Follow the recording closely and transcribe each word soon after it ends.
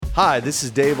Hi, this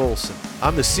is Dave Olson.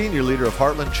 I'm the senior leader of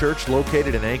Heartland Church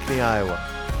located in Ankeny, Iowa.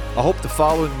 I hope the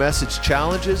following message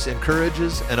challenges,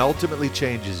 encourages, and ultimately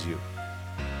changes you.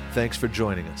 Thanks for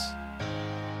joining us.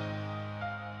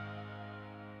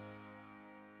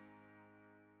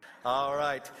 All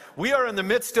right. We are in the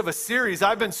midst of a series.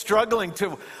 I've been struggling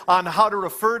on how to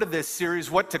refer to this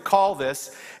series, what to call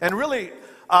this. And really,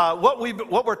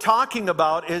 what we're talking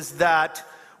about is that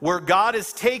where God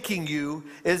is taking you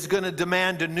is going to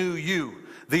demand a new you.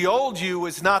 The old you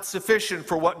is not sufficient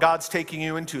for what God's taking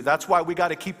you into. That's why we got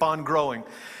to keep on growing.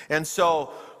 And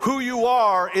so who you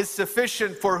are is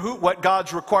sufficient for what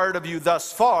God's required of you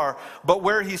thus far, but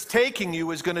where He's taking you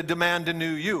is going to demand a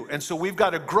new you. And so we've got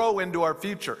to grow into our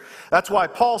future. That's why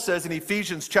Paul says in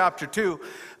Ephesians chapter 2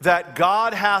 that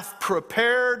God hath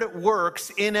prepared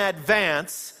works in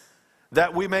advance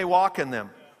that we may walk in them.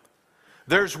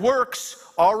 There's works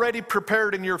already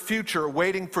prepared in your future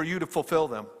waiting for you to fulfill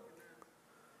them.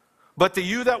 But the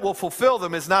you that will fulfill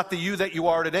them is not the you that you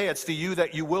are today. It's the you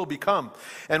that you will become.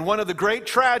 And one of the great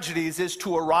tragedies is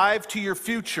to arrive to your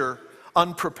future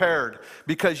unprepared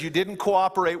because you didn't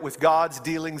cooperate with God's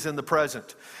dealings in the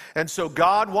present. And so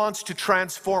God wants to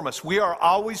transform us. We are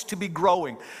always to be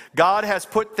growing. God has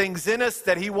put things in us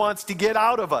that He wants to get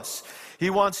out of us. He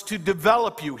wants to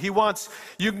develop you.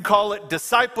 You can call it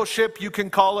discipleship, you can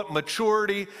call it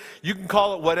maturity, you can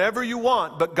call it whatever you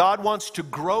want, but God wants to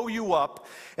grow you up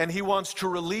and He wants to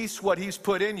release what He's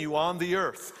put in you on the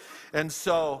earth. And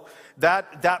so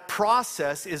that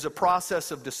process is a process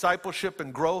of discipleship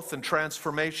and growth and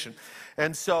transformation.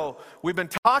 And so we've been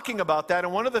talking about that.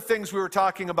 And one of the things we were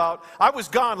talking about, I was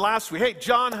gone last week. Hey,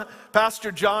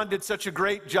 Pastor John did such a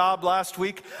great job last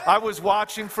week. I was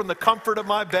watching from the comfort of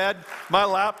my bed, my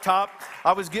laptop.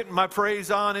 I was getting my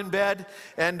praise on in bed.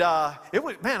 And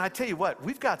man, I tell you what,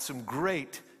 we've got some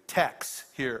great techs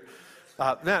here.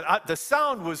 The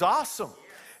sound was awesome.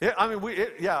 Yeah, anyway,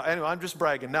 I'm just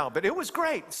bragging now, but it was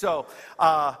great. So,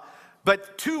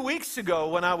 but 2 weeks ago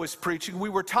when I was preaching, we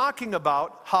were talking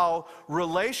about how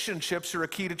relationships are a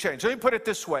key to change. Let me put it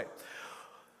this way.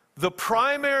 The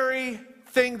primary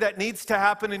thing that needs to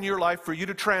happen in your life for you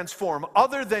to transform,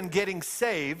 other than getting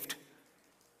saved,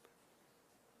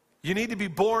 you need to be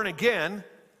born again.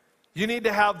 You need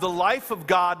to have the life of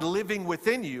God living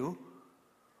within you.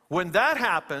 When that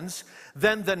happens,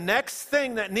 then the next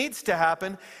thing that needs to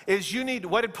happen is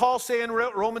what did Paul say in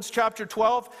Romans chapter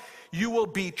 12? You will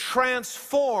be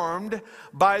transformed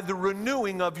by the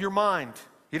renewing of your mind.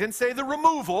 He didn't say the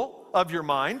removal of your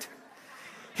mind.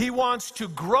 He wants to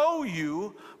grow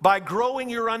you by growing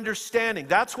your understanding.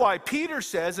 That's why Peter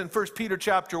says in 1 Peter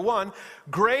chapter 1,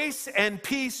 grace and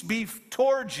peace be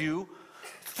towards you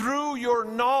through your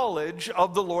knowledge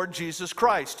of the Lord Jesus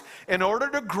Christ. In order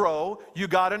to grow, you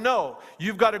got to know.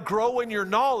 You've got to grow in your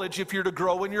knowledge if you're to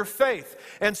grow in your faith.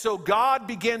 And so God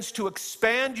begins to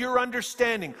expand your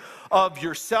understanding of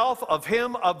yourself, of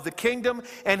Him, of the kingdom,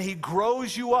 and He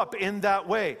grows you up in that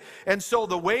way. And so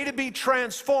the way to be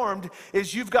transformed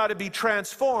is you've got to be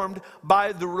transformed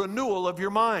by the renewal of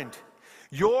your mind.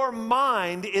 Your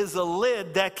mind is a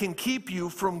lid that can keep you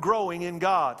from growing in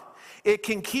God. It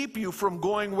can keep you from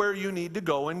going where you need to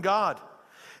go in God.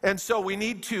 And so we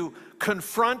need to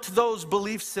confront those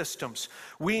belief systems.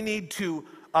 We need to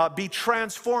be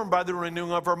transformed by the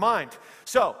renewing of our mind.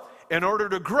 So in order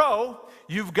to grow,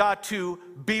 you've got to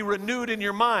be renewed in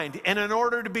your mind. And in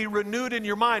order to be renewed in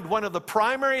your mind, one of the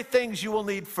primary things you will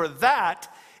need for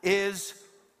that is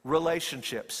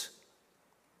relationships.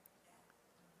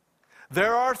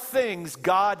 There are things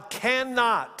God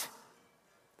cannot.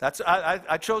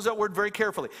 I chose that word very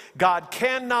carefully. God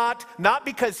cannot, not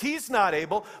because He's not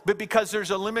able, but because there's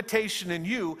a limitation in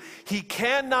you. He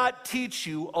cannot teach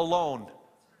you alone.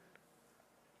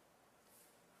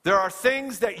 There are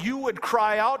things that you would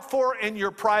cry out for in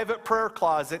your private prayer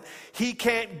closet. He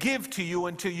can't give to you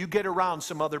until you get around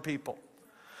some other people.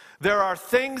 There are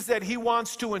things that He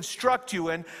wants to instruct you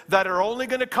in that are only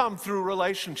going to come through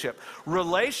relationship.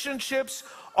 Relationships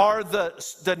are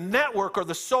the network or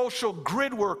the social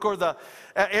grid work or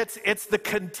it's the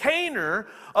container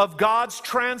of God's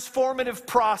transformative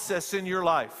process in your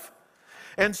life.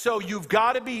 And so you've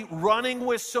got to be running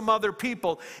with some other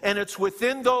people, and it's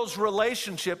within those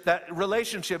relationships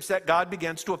that God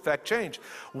begins to affect change.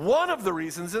 One of the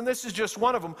reasons, and this is just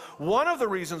one of them, one of the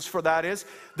reasons for that is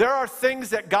there are things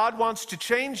that God wants to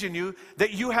change in you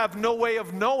that you have no way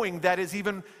of knowing that is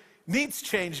even needs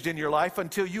changed in your life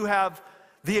until you have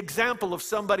the example of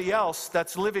somebody else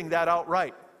that's living that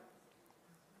outright.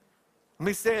 Let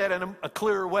me say that in a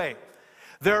clearer way.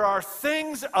 There are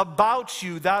things about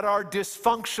you that are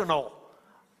dysfunctional.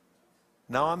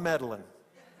 Now I'm meddling.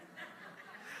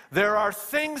 There are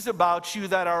things about you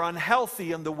that are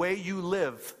unhealthy in the way you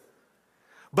live.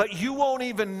 But you won't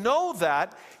even know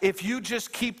that if you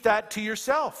just keep that to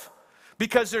yourself,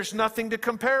 because there's nothing to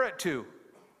compare it to.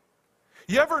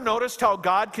 You ever noticed how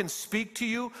God can speak to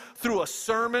you through a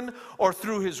sermon or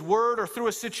through His Word or through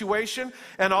a situation,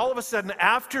 and all of a sudden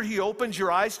after He opens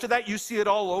your eyes to that, you see it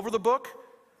all over the book?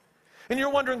 And you're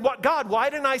wondering, "What, God, why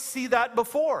didn't I see that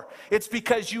before?" It's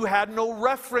because you had no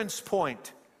reference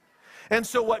point. And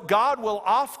so what God will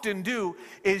often do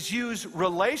is use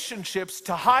relationships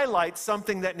to highlight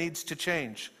something that needs to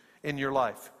change in your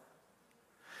life.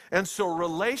 And so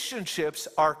relationships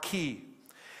are key.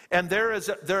 And there is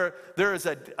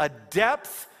a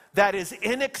depth that is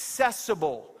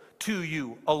inaccessible to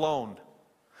you alone.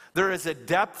 There is a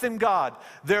depth in God.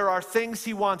 There are things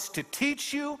He wants to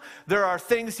teach you. There are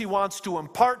things He wants to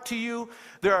impart to you.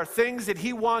 There are things that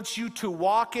He wants you to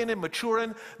walk in and mature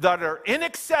in that are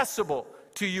inaccessible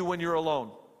to you when you're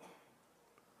alone.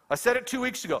 I said it 2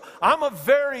 weeks ago. I'm a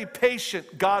very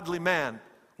patient, godly man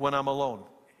when I'm alone.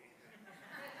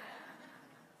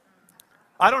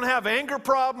 I don't have an anger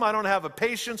problem. I don't have a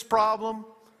patience problem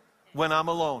when I'm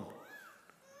alone.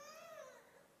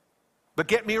 But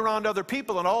get me around other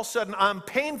people, and all of a sudden I'm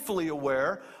painfully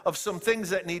aware of some things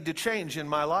that need to change in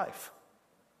my life.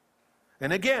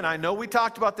 And again, I know we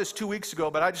talked about this 2 weeks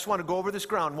ago, but I just want to go over this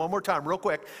ground one more time real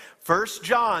quick. 1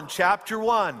 John chapter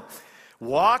 1.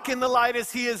 Walk in the light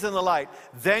as He is in the light.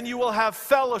 Then you will have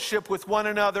fellowship with one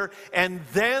another, and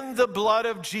then the blood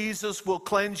of Jesus will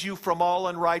cleanse you from all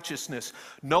unrighteousness.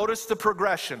 Notice the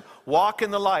progression. Walk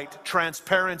in the light,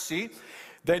 transparency.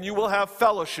 Then you will have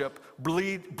fellowship,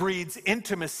 breeds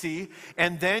intimacy,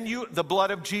 and then the blood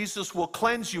of Jesus will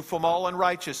cleanse you from all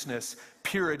unrighteousness,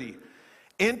 purity.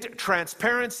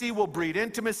 Transparency will breed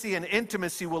intimacy, and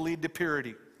intimacy will lead to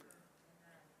purity.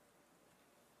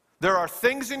 There are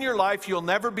things in your life you'll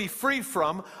never be free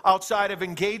from outside of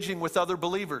engaging with other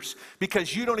believers,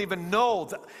 because you don't even know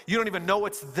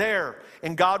it's there,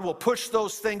 and God will push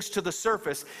those things to the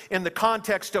surface in the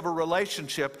context of a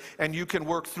relationship, and you can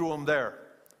work through them there.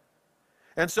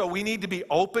 And so we need to be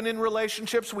open in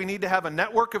relationships. We need to have a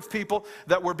network of people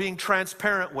that we're being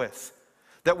transparent with,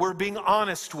 that we're being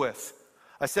honest with.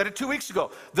 I said it 2 weeks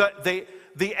ago.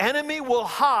 The enemy will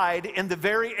hide in the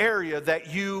very area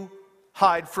that you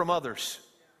hide from others.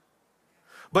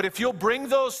 But if you'll bring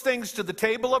those things to the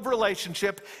table of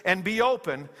relationship and be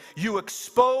open, you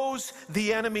expose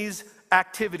the enemy's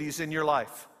activities in your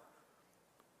life.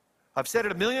 I've said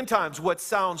it a million times. What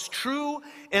sounds true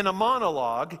in a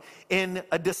monologue, in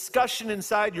a discussion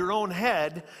inside your own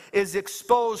head, is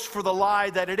exposed for the lie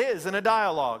that it is in a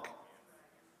dialogue.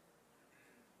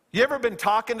 You ever been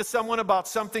talking to someone about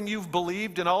something you've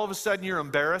believed, and all of a sudden you're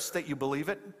embarrassed that you believe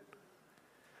it?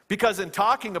 Because in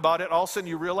talking about it, all of a sudden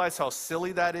you realize how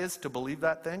silly that is to believe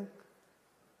that thing.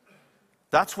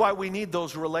 That's why we need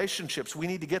those relationships. We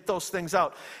need to get those things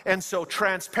out. And so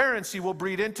transparency will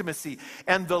breed intimacy.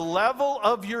 And the level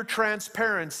of your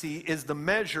transparency is the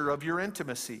measure of your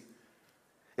intimacy.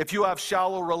 If you have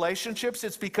shallow relationships,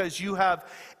 it's because you have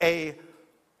a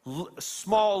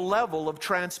small level of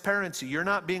transparency. You're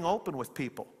not being open with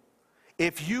people.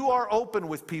 If you are open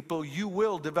with people, you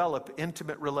will develop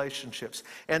intimate relationships.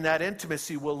 And that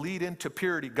intimacy will lead into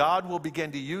purity. God will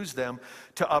begin to use them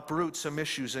to uproot some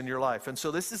issues in your life. And so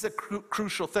this is a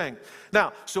crucial thing.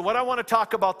 Now, so what I want to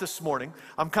talk about this morning,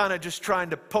 I'm kind of just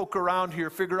trying to poke around here,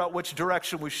 figure out which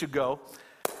direction we should go.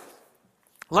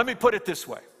 Let me put it this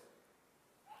way.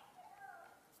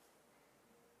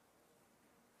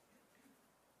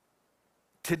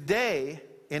 Today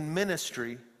in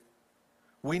ministry,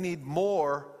 we need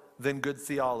more than good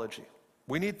theology.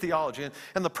 We need theology.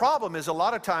 And the problem is a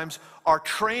lot of times our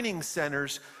training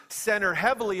centers center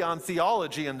heavily on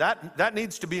theology, and that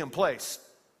needs to be in place.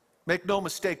 Make no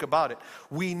mistake about it.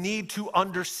 We need to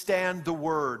understand the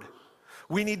Word.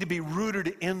 We need to be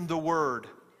rooted in the Word.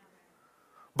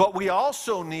 But we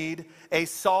also need a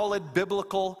solid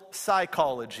biblical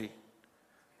psychology.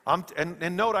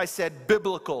 And note I said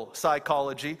biblical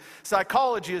psychology.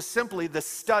 Psychology is simply the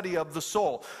study of the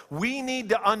soul. We need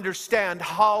to understand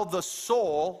how the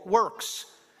soul works.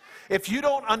 If you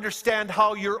don't understand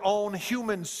how your own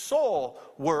human soul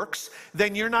works,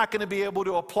 then you're not going to be able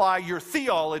to apply your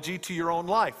theology to your own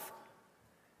life.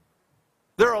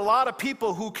 There are a lot of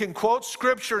people who can quote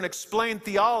scripture and explain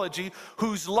theology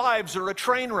whose lives are a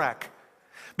train wreck.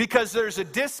 because there's a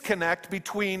disconnect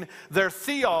between their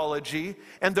theology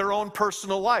and their own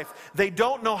personal life. They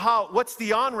don't know what's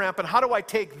the on-ramp and how do I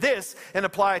take this and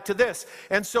apply it to this.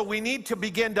 And so we need to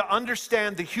begin to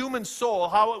understand the human soul,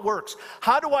 how it works.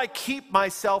 How do I keep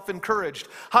myself encouraged?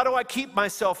 How do I keep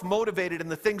myself motivated in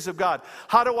the things of God?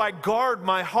 How do I guard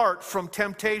my heart from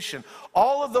temptation?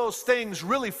 All of those things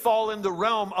really fall in the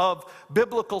realm of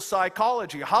biblical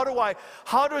psychology.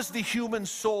 How does the human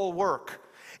soul work?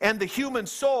 And the human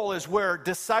soul is where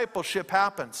discipleship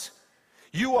happens.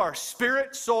 You are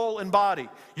spirit, soul, and body.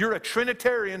 You're a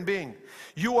Trinitarian being.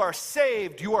 You are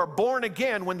saved. You are born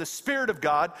again when the Spirit of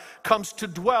God comes to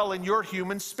dwell in your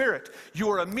human spirit. You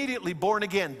are immediately born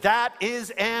again. That is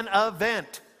an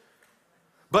event.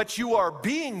 But you are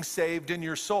being saved in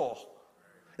your soul.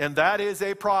 And that is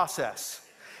a process.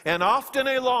 And often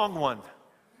a long one.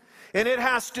 And it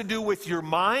has to do with your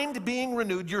mind being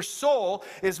renewed. Your soul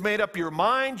is made up your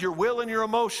mind, your will, and your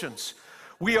emotions.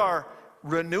 We are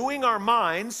renewing our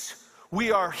minds.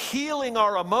 We are healing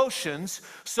our emotions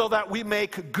so that we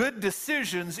make good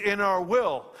decisions in our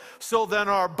will. So then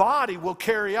our body will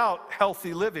carry out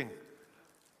healthy living.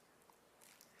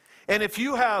 And if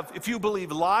you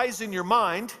believe lies in your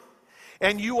mind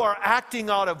and you are acting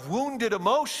out of wounded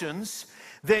emotions,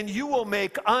 then you will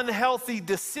make unhealthy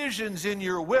decisions in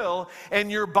your will,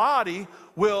 and your body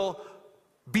will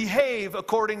behave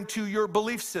according to your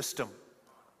belief system.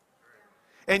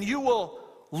 And you will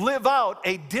live out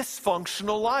a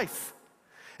dysfunctional life.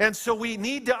 And so we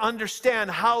need to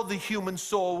understand how the human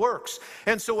soul works.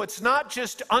 And so it's not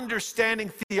just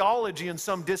understanding theology in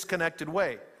some disconnected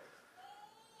way.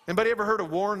 Anybody ever heard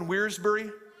of Warren Wiersbe?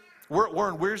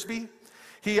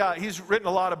 He's written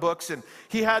a lot of books, and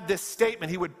he had this statement.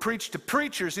 He would preach to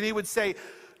preachers, and he would say,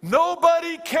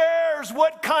 nobody cares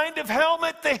what kind of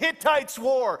helmet the Hittites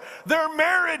wore. Their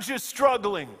marriage is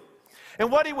struggling.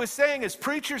 And what he was saying is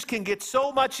preachers can get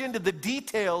so much into the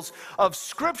details of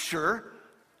Scripture.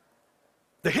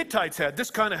 The Hittites had this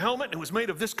kind of helmet, and it was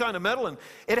made of this kind of metal, and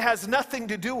it has nothing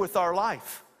to do with our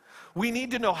life. We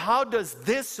need to know, how does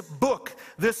this book,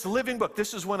 this living book,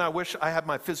 this is when I wish I had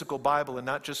my physical Bible and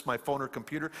not just my phone or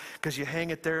computer, because you hang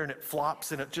it there and it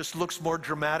flops and it just looks more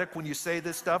dramatic when you say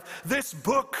this stuff. This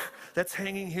book that's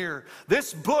hanging here,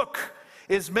 this book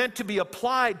is meant to be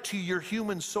applied to your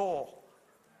human soul.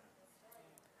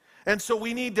 And so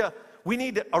we need a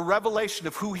revelation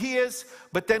of who He is,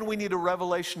 but then we need a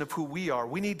revelation of who we are.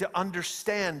 We need to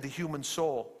understand the human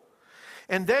soul.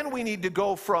 And then we need to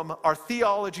go from our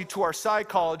theology to our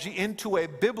psychology into a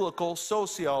biblical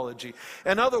sociology.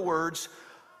 In other words,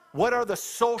 what are the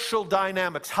social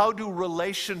dynamics? How do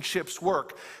relationships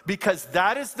work? Because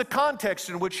that is the context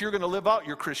in which you're going to live out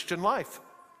your Christian life.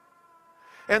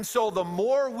 And so the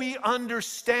more we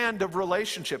understand of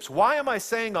relationships, why am I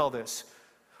saying all this?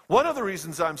 One of the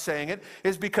reasons I'm saying it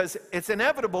is because it's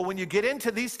inevitable when you get into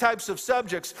these types of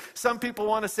subjects, some people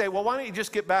want to say, well, why don't you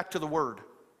just get back to the Word?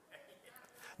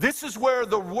 This is where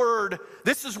the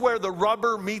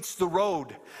rubber meets the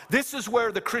road. This is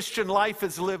where the Christian life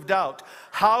is lived out.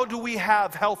 How do we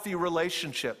have healthy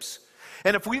relationships?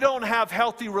 And if we don't have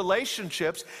healthy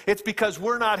relationships, it's because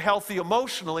we're not healthy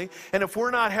emotionally. And if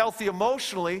we're not healthy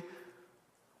emotionally,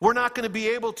 we're not going to be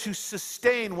able to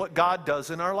sustain what God does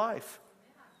in our life.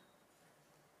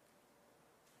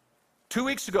 2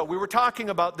 weeks ago, we were talking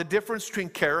about the difference between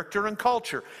character and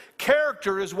culture.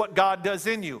 Character is what God does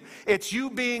in you. It's you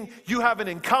have an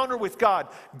encounter with God.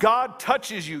 God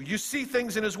touches you. You see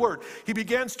things in His Word. He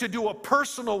begins to do a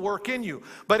personal work in you.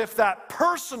 But if that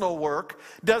personal work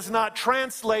does not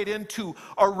translate into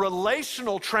a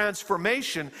relational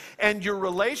transformation and your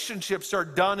relationships are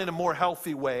done in a more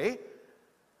healthy way,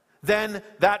 then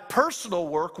that personal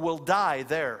work will die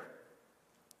there.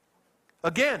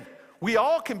 Again, we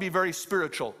all can be very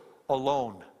spiritual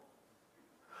alone.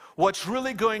 What's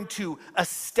really going to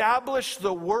establish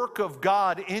the work of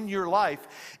God in your life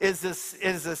is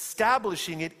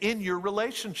establishing it in your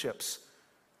relationships.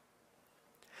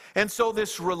 And so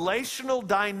this relational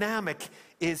dynamic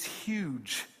is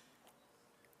huge.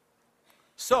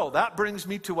 So that brings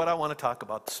me to what I want to talk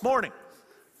about this morning.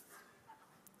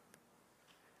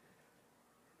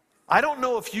 I don't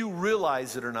know if you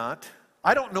realize it or not.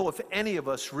 I don't know if any of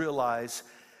us realize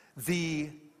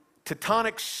the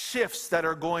tectonic shifts that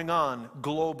are going on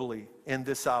globally in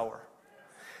this hour.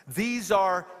 These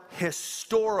are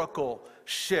historical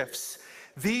shifts.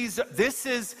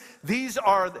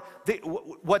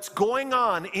 What's going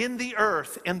on in the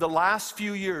earth in the last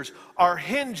few years are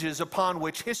hinges upon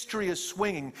which history is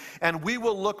swinging, and we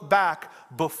will look back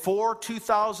before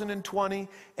 2020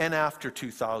 and after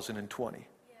 2020.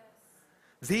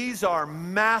 These are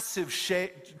massive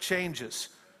changes.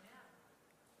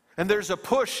 And there's a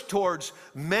push towards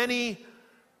many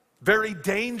very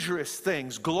dangerous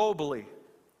things globally.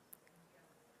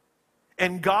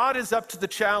 And God is up to the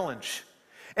challenge.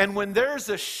 And when there's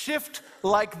a shift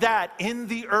like that in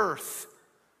the earth,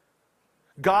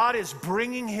 God is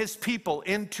bringing his people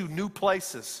into new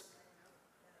places.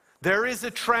 There is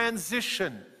a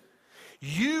transition.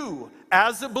 You,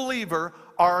 as a believer,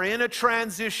 are in a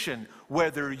transition,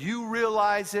 whether you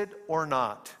realize it or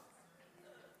not.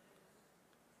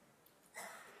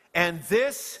 And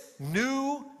this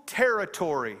new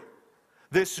territory,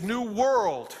 this new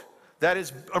world that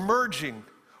is emerging,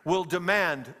 will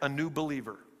demand a new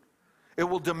believer. It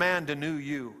will demand a new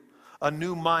you, a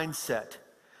new mindset.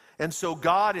 And so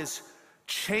God is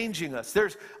changing us.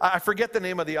 I forget the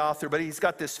name of the author, but he's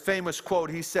got this famous quote.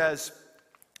 He says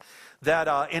that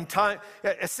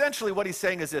essentially what he's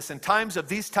saying is this: in times of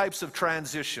these types of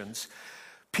transitions,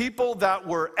 people that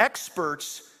were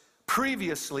experts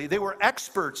previously, they were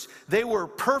experts, they were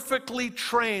perfectly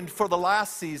trained for the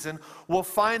last season, will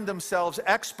find themselves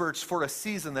experts for a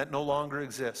season that no longer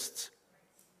exists.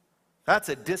 That's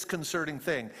a disconcerting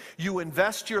thing. You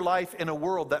invest your life in a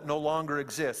world that no longer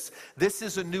exists. This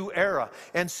is a new era.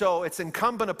 And so it's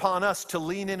incumbent upon us to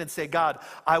lean in and say, God,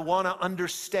 I want to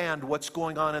understand what's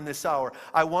going on in this hour.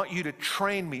 I want you to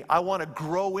train me. I want to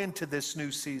grow into this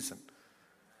new season.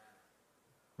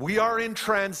 We are in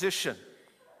transition.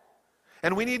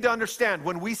 And we need to understand,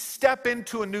 when we step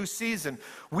into a new season,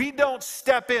 we don't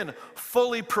step in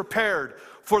fully prepared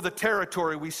for the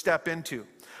territory we step into.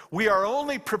 We are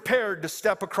only prepared to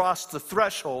step across the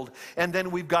threshold, and then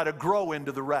we've got to grow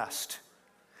into the rest.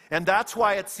 And that's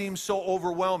why it seems so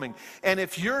overwhelming. And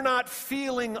if you're not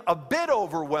feeling a bit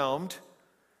overwhelmed,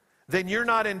 then you're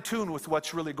not in tune with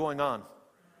what's really going on.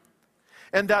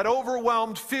 And that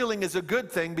overwhelmed feeling is a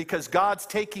good thing, because God's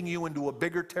taking you into a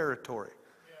bigger territory.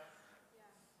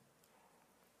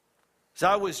 As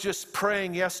I was just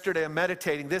praying yesterday and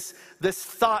meditating, this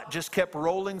thought just kept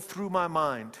rolling through my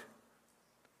mind.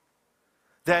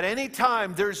 That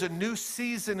anytime there's a new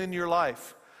season in your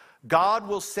life, God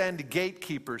will send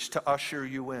gatekeepers to usher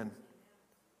you in.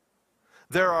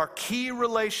 There are key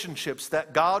relationships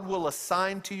that God will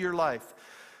assign to your life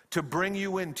to bring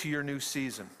you into your new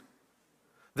season.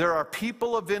 There are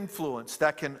people of influence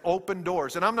that can open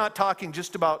doors. And I'm not talking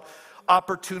just about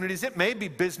opportunities. It may be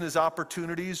business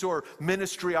opportunities or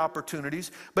ministry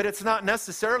opportunities, but it's not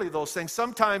necessarily those things.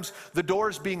 Sometimes the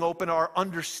doors being open are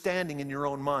understanding in your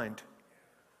own mind.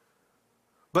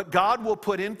 But God will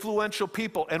put influential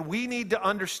people, and we need to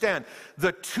understand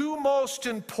the two most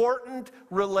important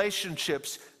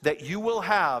relationships that you will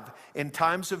have in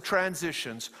times of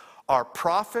transitions are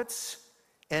prophets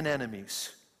and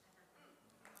enemies,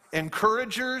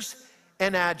 encouragers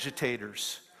and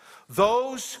agitators.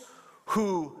 Those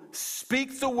who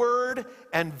speak the word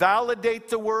and validate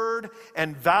the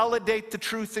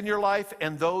truth in your life,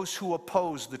 and those who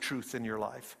oppose the truth in your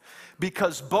life.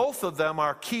 Because both of them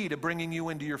are key to bringing you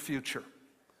into your future.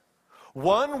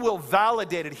 One will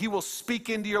validate it. He will speak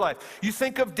into your life. You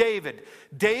think of David.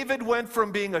 David went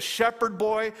from being a shepherd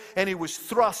boy, and he was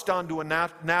thrust onto a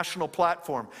national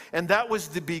platform. And that was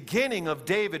the beginning of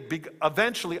David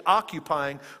eventually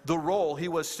occupying the role he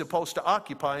was supposed to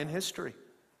occupy in history.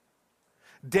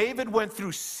 David went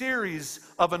through series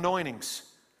of anointings.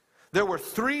 There were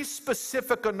 3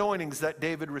 specific anointings that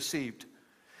David received.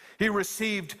 He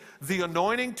received the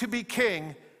anointing to be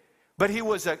king, but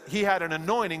he had an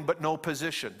anointing but no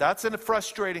position. That's a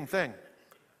frustrating thing.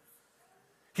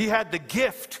 He had the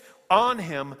gift on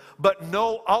him but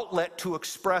no outlet to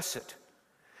express it.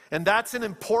 And that's an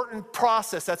important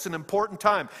process. That's an important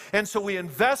time. And so we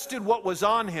invested what was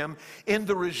on him in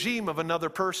the regime of another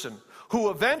person, who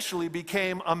eventually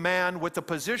became a man with a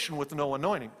position with no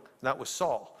anointing. That was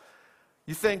Saul.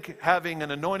 You think having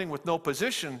an anointing with no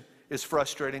position is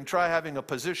frustrating. Try having a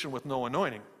position with no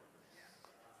anointing.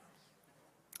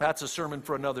 That's a sermon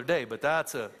for another day, but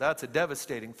that's a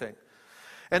devastating thing.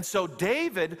 And so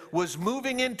David was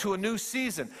moving into a new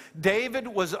season. David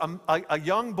was a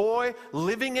young boy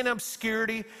living in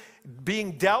obscurity,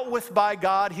 being dealt with by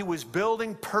God. He was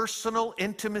building personal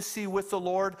intimacy with the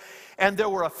Lord. And there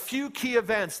were a few key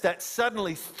events that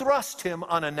suddenly thrust him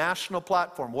on a national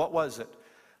platform. What was it?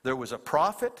 There was a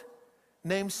prophet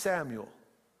named Samuel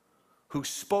who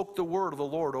spoke the word of the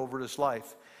Lord over his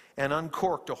life and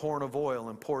uncorked a horn of oil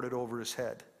and poured it over his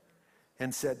head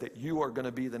and said that you are going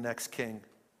to be the next king.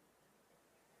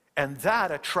 And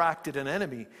that attracted an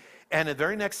enemy. And the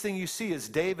very next thing you see is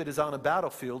David is on a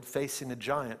battlefield facing a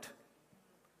giant.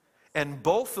 And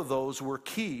both of those were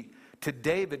key to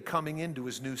David coming into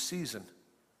his new season.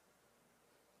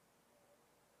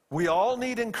 We all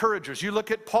need encouragers. You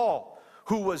look at Paul,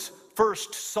 who was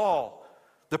first Saul,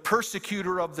 the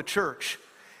persecutor of the church.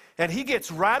 And he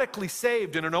gets radically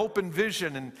saved in an open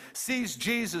vision and sees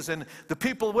Jesus, and the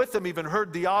people with him even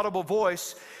heard the audible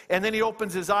voice. And then he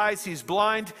opens his eyes, he's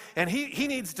blind, and he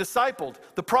needs discipled.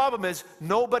 The problem is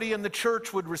nobody in the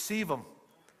church would receive him.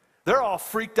 They're all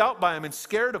freaked out by him and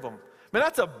scared of him. Man,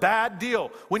 that's a bad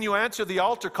deal when you answer the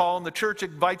altar call and the church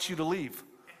invites you to leave.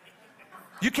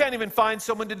 You can't even find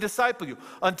someone to disciple you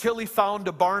until he found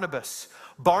a Barnabas.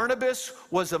 Barnabas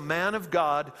was a man of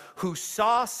God who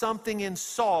saw something in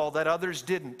Saul that others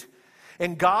didn't.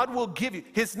 And God will give you,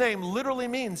 his name literally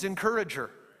means encourager.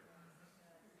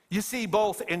 You see,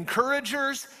 both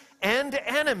encouragers and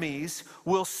enemies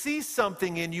will see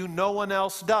something in you no one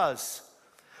else does.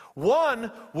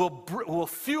 One will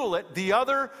fuel it, the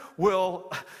other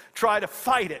will try to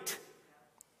fight it.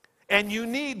 And you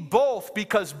need both,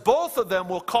 because both of them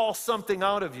will call something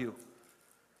out of you.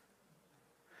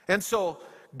 And so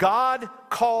God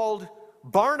called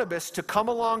Barnabas to come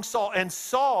along Saul. And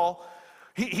Saul,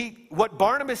 what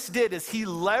Barnabas did is he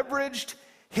leveraged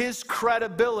his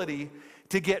credibility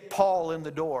to get Paul in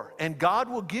the door. And God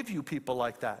will give you people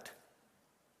like that.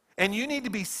 And you need to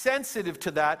be sensitive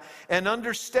to that and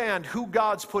understand who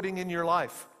God's putting in your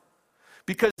life.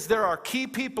 Because there are key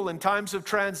people in times of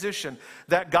transition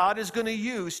that God is going to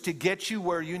use to get you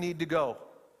where you need to go.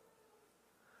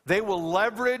 They will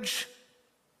leverage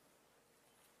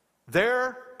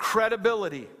their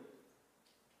credibility,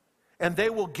 and they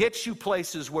will get you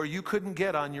places where you couldn't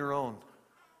get on your own.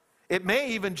 It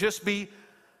may even just be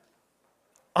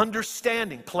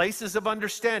understanding, places of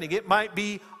understanding. It might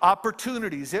be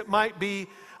opportunities. It might be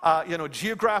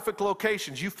geographic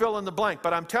locations. You fill in the blank.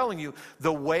 But I'm telling you,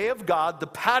 the way of God, the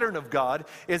pattern of God,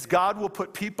 is God will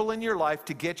put people in your life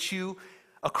to get you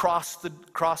across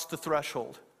the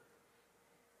threshold.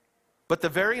 But the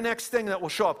very next thing that will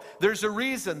show up, there's a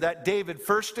reason that David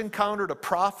first encountered a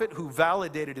prophet who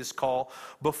validated his call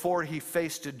before he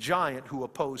faced a giant who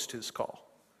opposed his call.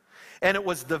 And it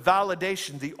was the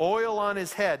validation, the oil on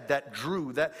his head, that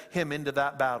drew him into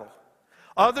that battle.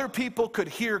 Other people could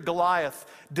hear Goliath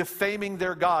defaming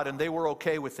their God, and they were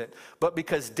okay with it. But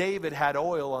because David had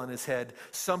oil on his head,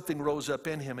 something rose up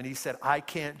in him, and he said, I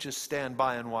can't just stand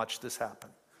by and watch this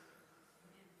happen.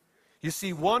 You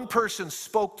see, one person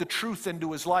spoke the truth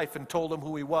into his life and told him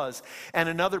who he was, and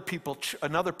another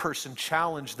person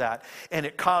challenged that, and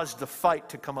it caused the fight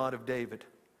to come out of David.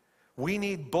 We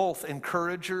need both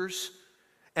encouragers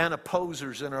and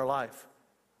opposers in our life.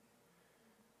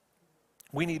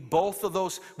 We need both of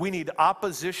those. We need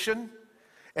opposition,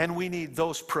 and we need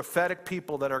those prophetic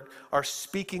people that are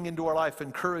speaking into our life,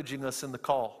 encouraging us in the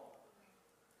call.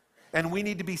 And we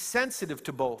need to be sensitive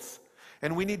to both.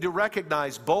 And we need to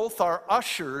recognize both are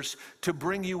ushers to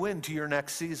bring you into your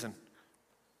next season.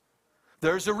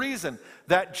 There's a reason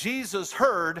that Jesus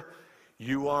heard,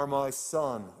 "You are my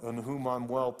son, in whom I'm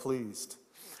well pleased."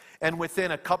 And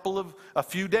within a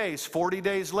few days, 40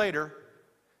 days later,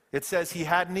 it says he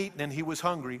hadn't eaten and he was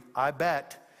hungry, I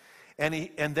bet.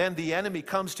 And then the enemy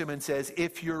comes to him and says,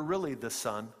 if you're really the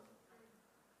son.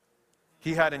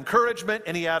 He had encouragement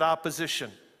and he had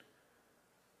opposition.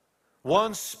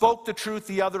 One spoke the truth,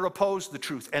 the other opposed the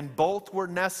truth. And both were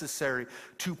necessary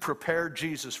to prepare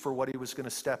Jesus for what he was going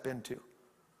to step into.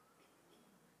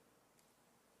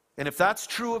 And if that's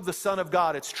true of the Son of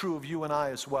God, it's true of you and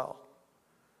I as well.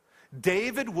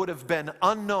 David would have been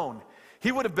unknown.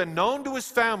 He would have been known to his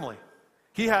family.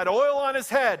 He had oil on his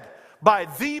head by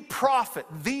the prophet,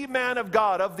 the man of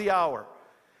God of the hour.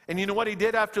 And you know what he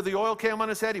did after the oil came on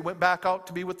his head? He went back out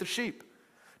to be with the sheep.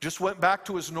 Just went back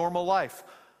to his normal life.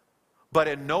 But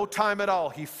in no time at all,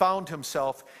 he found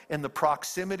himself in the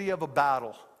proximity of a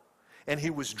battle. And he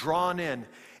was drawn in.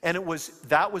 And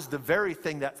that was the very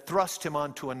thing that thrust him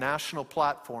onto a national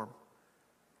platform.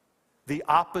 The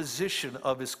opposition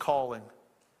of his calling.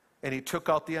 And he took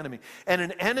out the enemy. And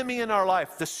an enemy in our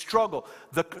life, the struggle,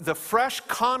 the fresh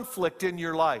conflict in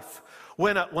your life.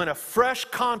 When a fresh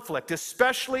conflict,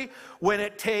 especially when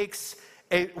it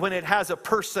has a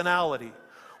personality,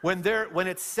 when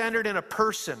it's centered in a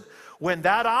person, when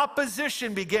that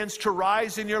opposition begins to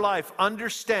rise in your life,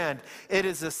 understand it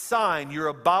is a sign you're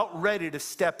about ready to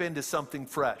step into something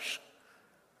fresh.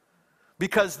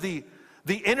 Because the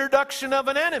introduction of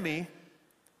an enemy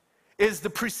is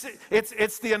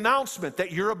the announcement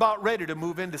that you're about ready to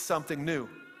move into something new.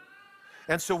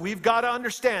 And so we've got to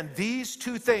understand these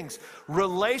two things.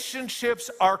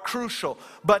 Relationships are crucial,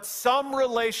 but some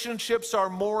relationships are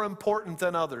more important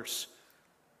than others.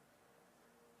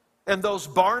 And those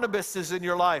Barnabases in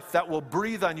your life that will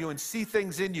breathe on you and see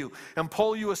things in you and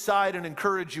pull you aside and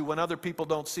encourage you when other people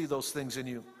don't see those things in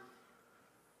you.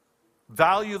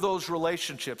 Value those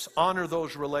relationships. Honor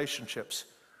those relationships.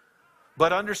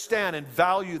 But understand and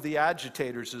value the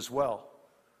agitators as well.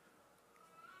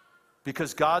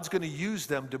 Because God's going to use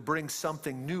them to bring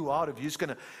something new out of you. He's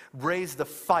going to raise the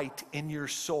fight in your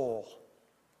soul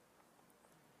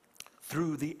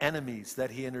through the enemies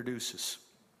that he introduces.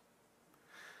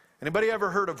 Anybody ever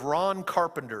heard of Ron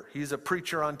Carpenter? He's a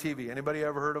preacher on TV. Anybody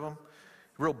ever heard of him?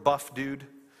 Real buff dude,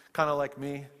 kind of like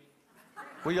me.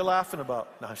 What are you laughing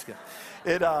about? No, I'm just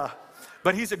kidding.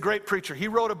 But he's a great preacher. He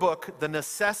wrote a book, The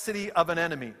Necessity of an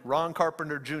Enemy, Ron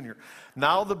Carpenter Jr.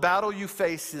 Now the battle you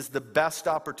face is the best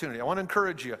opportunity. I want to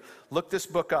encourage you, look this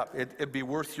book up. It'd be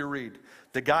worth your read.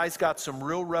 The guy's got some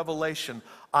real revelation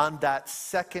on that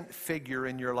second figure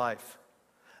in your life.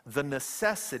 The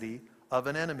necessity of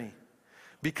an enemy.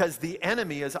 Because the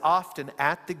enemy is often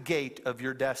at the gate of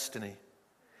your destiny.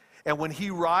 And when he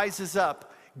rises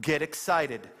up, get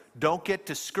excited. Don't get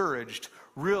discouraged.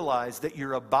 Realize that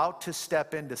you're about to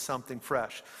step into something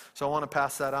fresh. So I want to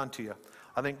pass that on to you.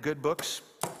 I think good books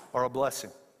are a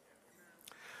blessing.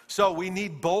 So we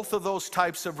need both of those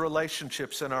types of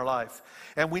relationships in our life.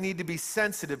 And we need to be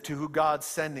sensitive to who God's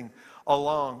sending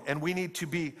along. And we need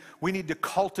to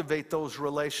cultivate those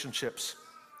relationships.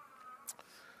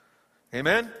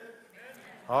 Amen?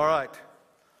 All right.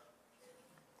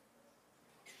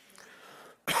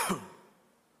 I'm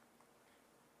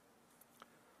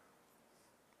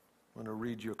going to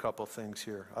read you a couple things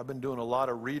here. I've been doing a lot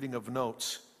of reading of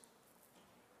notes.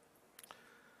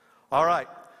 All right.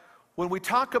 When we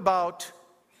talk about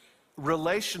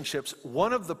relationships,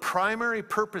 one of the primary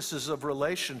purposes of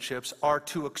relationships are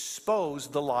to expose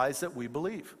the lies that we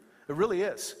believe. It really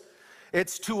is.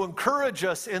 It's to encourage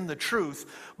us in the truth,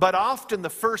 but often the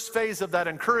first phase of that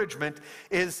encouragement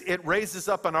is it raises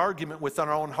up an argument within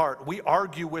our own heart. We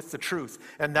argue with the truth,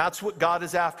 and that's what God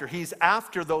is after. He's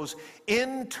after those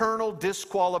internal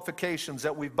disqualifications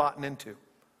that we've bought into.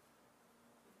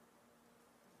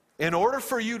 In order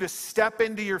for you to step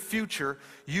into your future,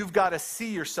 you've got to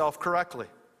see yourself correctly.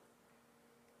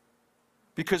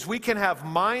 Because we can have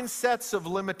mindsets of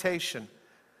limitation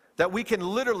that we can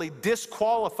literally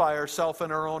disqualify ourselves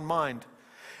in our own mind.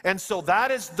 And so that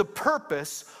is the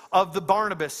purpose of the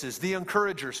Barnabases, the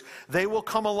encouragers. They will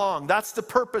come along. That's the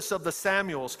purpose of the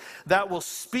Samuels that will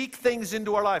speak things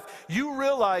into our life. You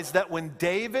realize that when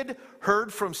David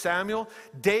heard from Samuel,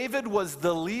 David was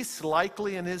the least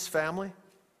likely in his family.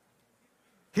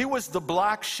 He was the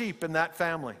black sheep in that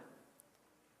family.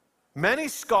 Many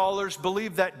scholars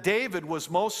believe that David was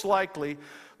most likely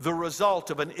the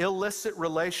result of an illicit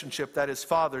relationship that his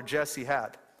father Jesse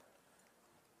had.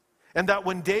 And that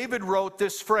when David wrote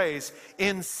this phrase,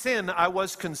 "In sin I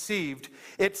was conceived,"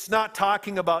 it's not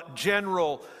talking about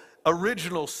general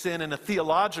original sin in a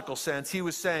theological sense. He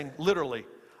was saying literally,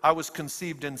 I was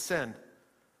conceived in sin.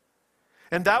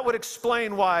 And that would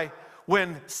explain why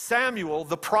when Samuel,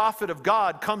 the prophet of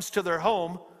God, comes to their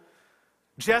home,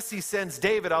 Jesse sends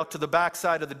David out to the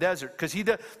backside of the desert, because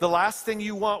the last thing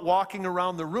you want walking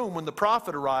around the room when the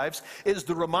prophet arrives is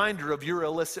the reminder of your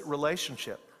illicit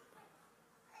relationship.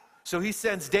 So he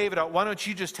sends David out. Why don't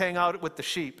you just hang out with the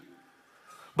sheep?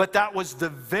 But that was the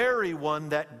very one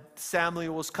that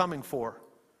Samuel was coming for.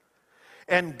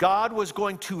 And God was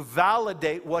going to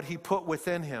validate what he put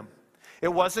within him.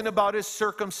 It wasn't about his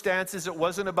circumstances. It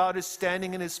wasn't about his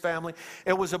standing in his family.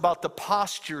 It was about the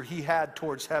posture he had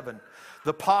towards heaven,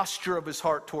 the posture of his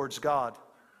heart towards God.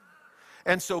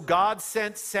 And so God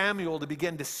sent Samuel to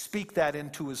begin to speak that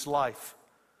into his life.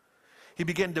 He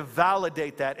began to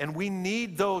validate that. And we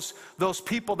need those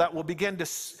people that will begin to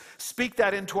speak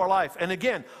that into our life. And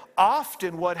again,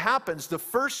 often what happens, the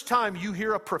first time you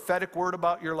hear a prophetic word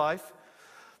about your life,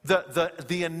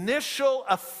 the initial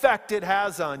effect it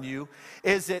has on you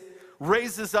is it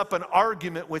raises up an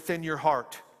argument within your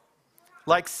heart.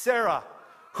 Like Sarah,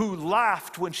 who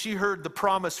laughed when she heard the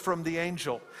promise from the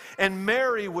angel. And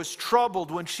Mary was troubled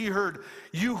when she heard,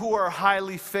 "You who are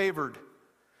highly favored."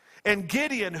 And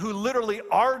Gideon, who literally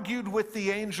argued with the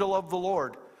angel of the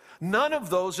Lord. None of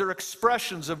those are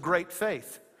expressions of great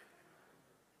faith.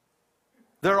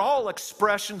 They're all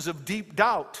expressions of deep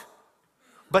doubt.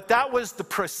 But that was the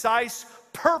precise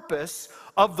purpose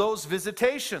of those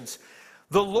visitations.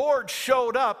 The Lord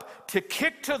showed up to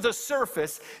kick to the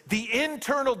surface the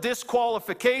internal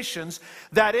disqualifications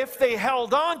that, if they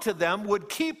held on to them, would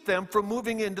keep them from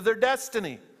moving into their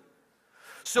destiny.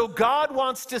 So God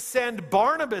wants to send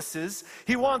Barnabases,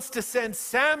 He wants to send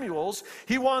Samuels,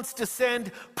 He wants to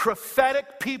send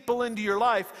prophetic people into your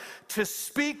life to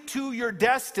speak to your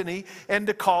destiny and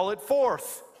to call it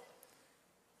forth.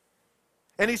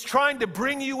 And He's trying to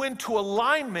bring you into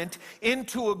alignment,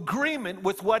 into agreement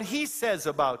with what He says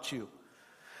about you.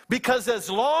 Because as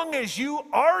long as you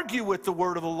argue with the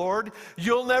word of the Lord,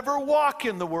 you'll never walk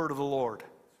in the word of the Lord.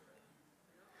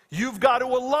 You've got to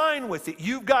align with it.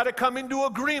 You've got to come into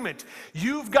agreement.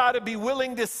 You've got to be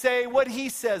willing to say what He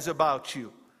says about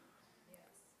you.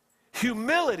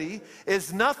 Humility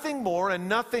is nothing more and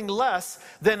nothing less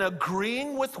than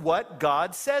agreeing with what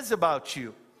God says about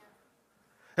you.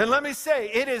 And let me say,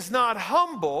 it is not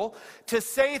humble to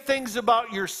say things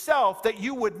about yourself that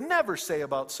you would never say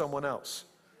about someone else.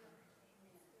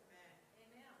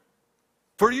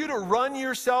 For you to run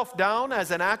yourself down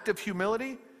as an act of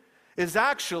humility is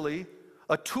actually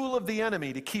a tool of the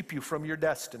enemy to keep you from your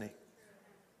destiny.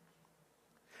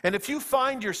 And if you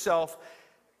find yourself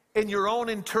in your own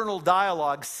internal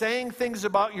dialogue saying things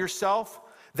about yourself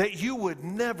that you would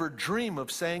never dream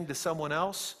of saying to someone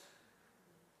else,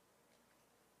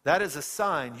 that is a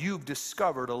sign you've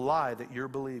discovered a lie that you're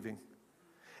believing.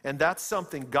 And that's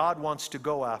something God wants to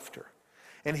go after.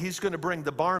 And He's going to bring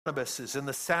the Barnabases and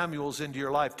the Samuels into your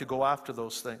life to go after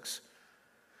those things.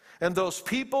 And those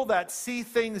people that see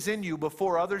things in you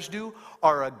before others do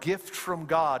are a gift from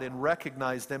God, and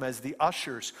recognize them as the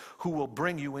ushers who will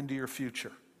bring you into your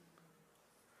future.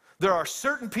 There are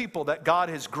certain people that God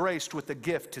has graced with the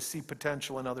gift to see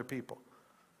potential in other people.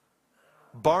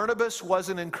 Barnabas was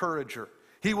an encourager.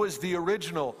 He was the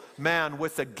original man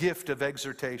with a gift of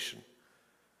exhortation.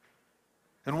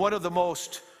 And one of the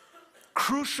most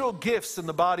crucial gifts in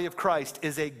the body of Christ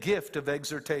is a gift of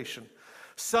exhortation.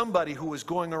 Somebody who is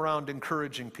going around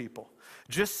encouraging people,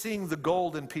 just seeing the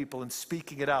gold in people and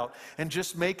speaking it out and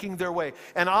just making their way.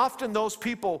 And often those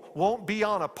people won't be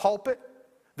on a pulpit.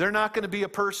 They're not going to be a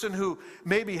person who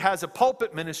maybe has a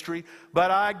pulpit ministry,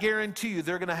 but I guarantee you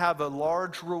they're going to have a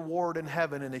large reward in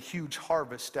heaven and a huge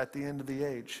harvest at the end of the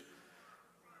age.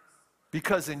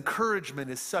 Because encouragement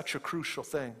is such a crucial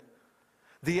thing.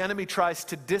 The enemy tries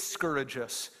to discourage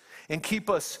us and keep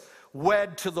us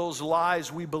wed to those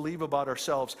lies we believe about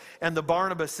ourselves. And the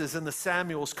Barnabases and the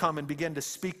Samuels come and begin to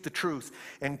speak the truth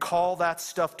and call that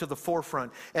stuff to the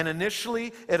forefront. And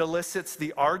initially, it elicits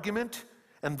the argument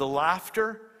and the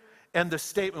laughter and the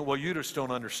statement, well, you just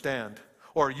don't understand.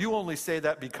 Or you only say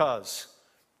that because.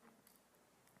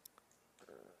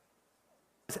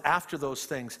 After those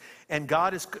things. And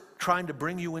God is trying to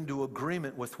bring you into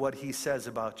agreement with what He says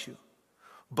about you.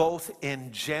 Both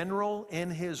in general in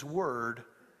His Word,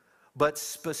 but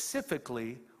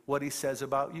specifically what He says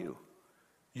about you.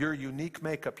 Your unique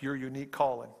makeup, your unique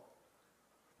calling.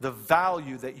 The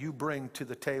value that you bring to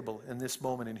the table in this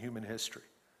moment in human history.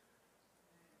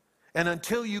 And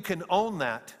until you can own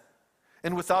that,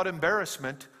 and without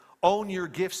embarrassment, own your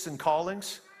gifts and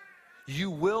callings, you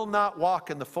will not walk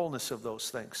in the fullness of those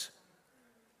things.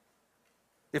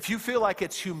 If you feel like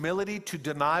it's humility to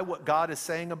deny what God is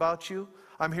saying about you,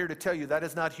 I'm here to tell you that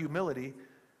is not humility.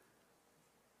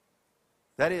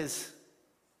 That is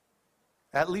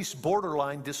at least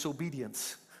borderline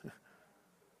disobedience.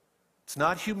 It's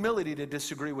not humility to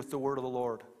disagree with the word of the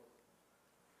Lord.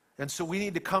 And so we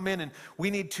need to come in and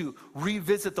we need to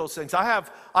revisit those things. I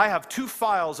have 2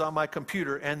 files on my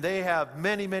computer, and they have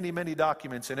many, many, many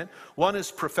documents in it. One is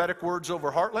prophetic words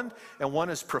over Heartland, and one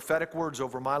is prophetic words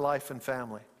over my life and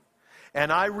family.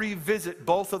 And I revisit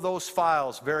both of those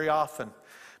files very often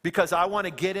because I want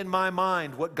to get in my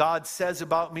mind what God says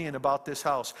about me and about this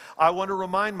house. I want to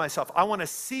remind myself. I want to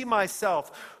see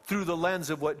myself through the lens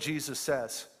of what Jesus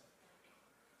says.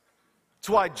 That's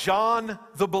why John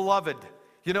the Beloved,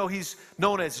 you know, he's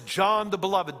known as John the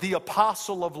Beloved, the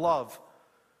Apostle of Love.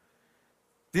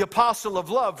 The Apostle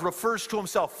of Love refers to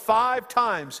himself 5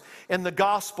 times in the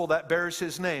gospel that bears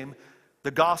his name, the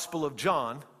Gospel of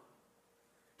John.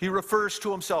 He refers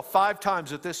to himself 5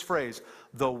 times with this phrase,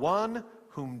 the one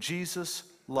whom Jesus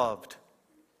loved.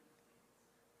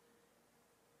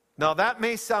 Now that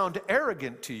may sound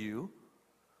arrogant to you,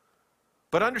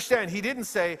 but understand, he didn't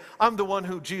say, I'm the one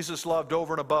who Jesus loved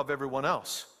over and above everyone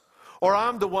else. Or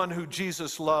I'm the one who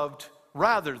Jesus loved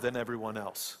rather than everyone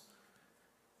else.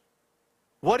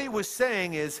 What he was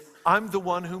saying is, I'm the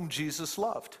one whom Jesus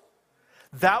loved.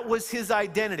 That was his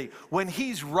identity. When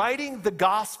he's writing the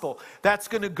gospel, that's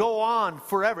going to go on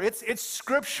forever. It's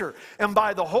scripture. And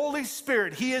by the Holy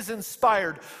Spirit, he is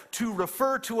inspired to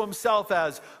refer to himself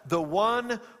as the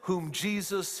one whom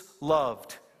Jesus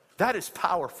loved. That is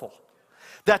powerful.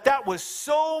 That was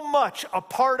so much a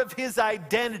part of his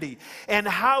identity and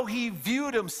how he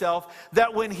viewed himself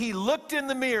that when he looked in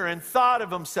the mirror and thought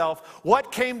of himself,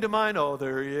 what came to mind? Oh,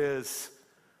 there he is,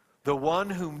 the one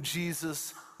whom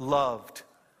Jesus loved.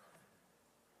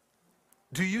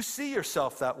 Do you see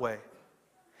yourself that way?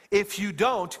 If you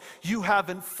don't, you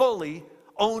haven't fully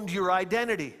owned your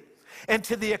identity. And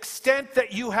to the extent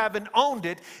that you haven't owned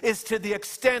it is to the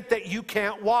extent that you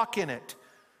can't walk in it.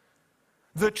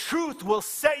 The truth will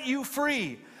set you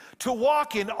free to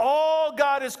walk in all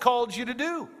God has called you to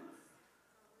do.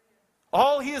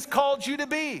 All he has called you to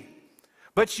be.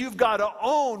 But you've got to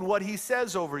own what he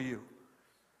says over you.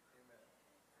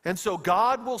 And so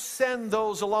God will send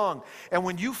those along. And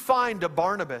when you find a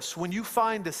Barnabas, when you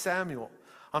find a Samuel,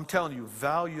 I'm telling you,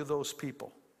 value those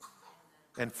people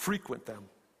and frequent them.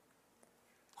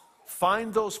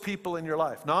 Find those people in your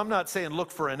life. Now, I'm not saying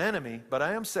look for an enemy, but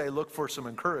I am saying look for some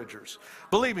encouragers.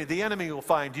 Believe me, the enemy will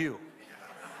find you.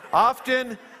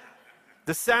 Often,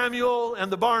 the Samuel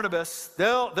and the Barnabas,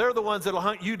 they're the ones that will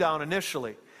hunt you down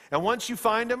initially. And once you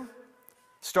find them,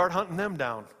 start hunting them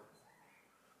down.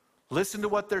 Listen to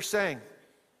what they're saying.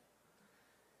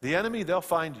 The enemy, they'll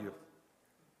find you.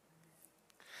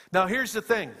 Now, here's the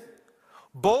thing.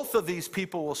 Both of these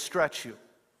people will stretch you.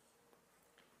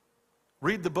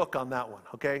 Read the book on that one,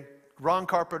 okay? Ron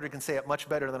Carpenter can say it much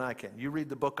better than I can. You read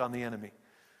the book on the enemy.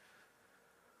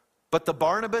 But the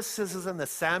Barnabases and the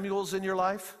Samuels in your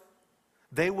life,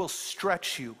 they will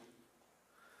stretch you.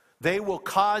 They will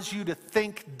cause you to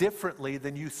think differently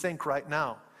than you think right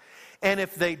now. And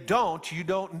if they don't, you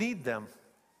don't need them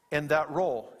in that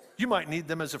role. You might need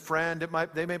them as a friend.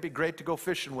 They may be great to go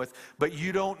fishing with, but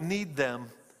you don't need them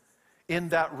in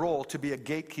that role to be a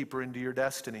gatekeeper into your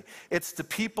destiny. It's the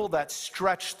people that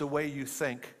stretch the way you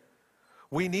think.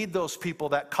 We need those people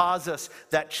that cause us,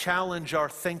 that challenge our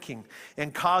thinking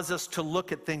and cause us to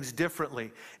look at things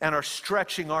differently and are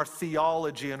stretching our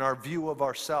theology and our view of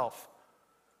ourselves.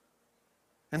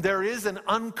 And there is an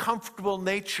uncomfortable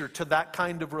nature to that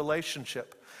kind of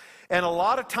relationship. And a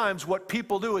lot of times what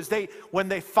people do is when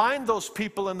they find those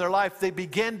people in their life, they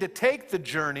begin to take the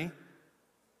journey,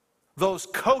 those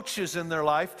coaches in their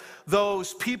life,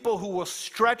 those people who will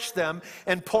stretch them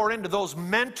and pour into those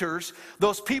mentors,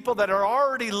 those people that are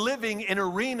already living in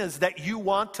arenas that you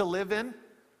want to live in.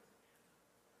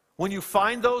 When you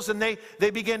find those and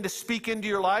they begin to speak into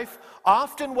your life,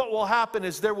 often what will happen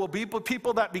is there will be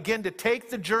people that begin to take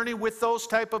the journey with those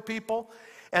type of people,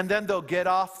 and then they'll get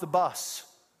off the bus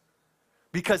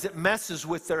because it messes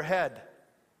with their head.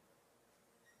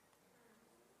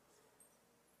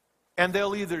 And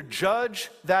they'll either judge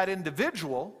that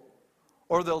individual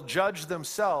or they'll judge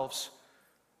themselves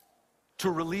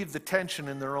to relieve the tension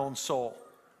in their own soul.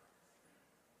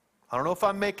 I don't know if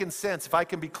I'm making sense, if I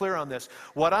can be clear on this.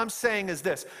 What I'm saying is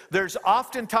this. There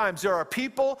are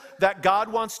people that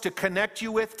God wants to connect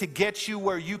you with to get you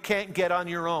where you can't get on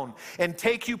your own and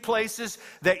take you places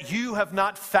that you have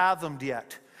not fathomed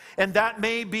yet. And that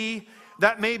may be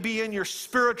in your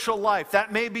spiritual life.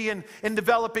 That may be in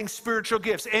developing spiritual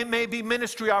gifts. It may be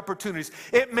ministry opportunities.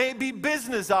 It may be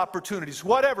business opportunities,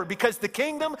 whatever, because the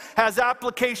kingdom has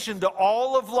application to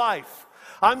all of life.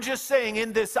 I'm just saying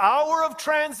in this hour of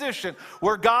transition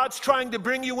where God's trying to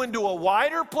bring you into a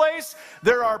wider place,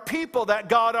 there are people that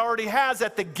God already has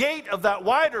at the gate of that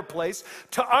wider place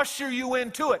to usher you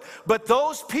into it. But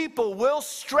those people will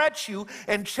stretch you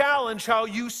and challenge how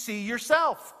you see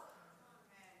yourself.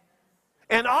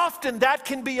 And often that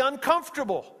can be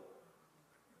uncomfortable.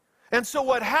 And so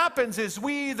what happens is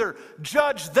we either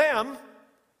judge them.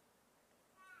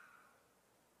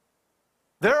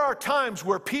 There are times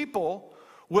where people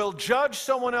will judge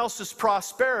someone else's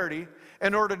prosperity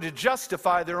in order to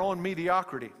justify their own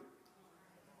mediocrity.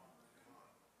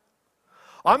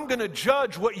 I'm going to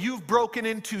judge what you've broken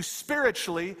into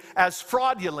spiritually as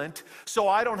fraudulent so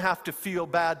I don't have to feel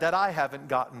bad that I haven't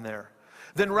gotten there.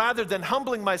 Then rather than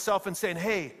humbling myself and saying,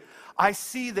 hey, I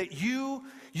see that you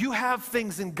have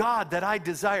things in God that I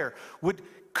desire.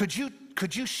 Could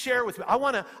you share with me? I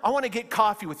want to get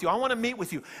coffee with you. I want to meet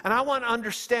with you. And I want to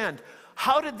understand,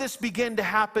 how did this begin to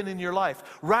happen in your life?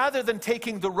 Rather than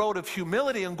taking the road of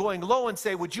humility and going low and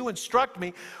say, would you instruct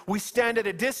me? We stand at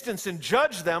a distance and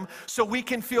judge them so we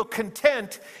can feel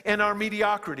content in our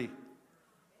mediocrity.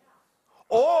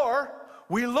 Or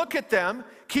we look at them,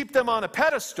 keep them on a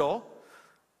pedestal.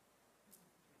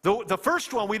 The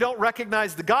first one, we don't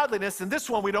recognize the godliness, and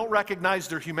this one, we don't recognize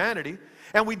their humanity,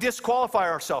 and we disqualify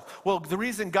ourselves. Well, the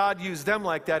reason God used them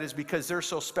like that is because they're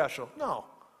so special. No.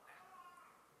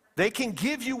 They can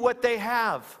give you what they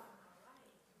have.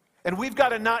 And we've got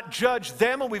to not judge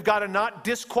them, and we've got to not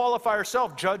disqualify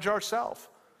ourselves, judge ourselves.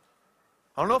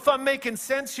 I don't know if I'm making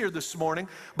sense here this morning,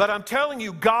 but I'm telling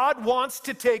you, God wants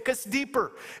to take us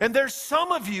deeper. And there's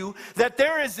some of you that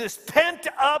there is this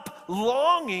pent-up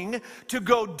longing to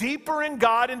go deeper in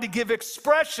God and to give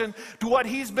expression to what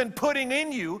He's been putting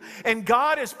in you. And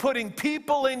God is putting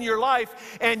people in your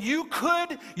life, and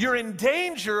you're in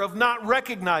danger of not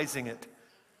recognizing it.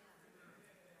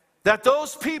 That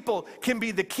those people can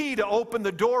be the key to open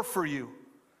the door for you.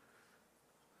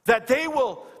 That they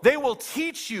will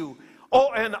teach you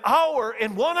in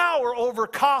 1 hour over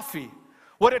coffee,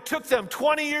 what it took them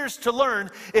 20 years to learn,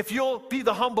 if you'll be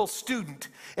the humble student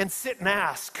and sit and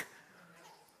ask.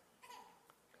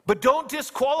 But don't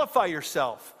disqualify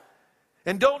yourself,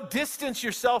 and don't distance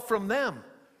yourself from them.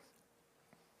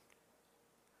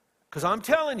 Because I'm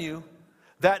telling you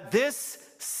that this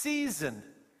season,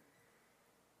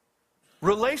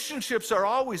 relationships are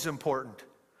always important,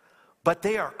 but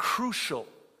they are crucial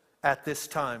at this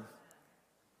time.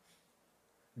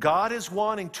 God is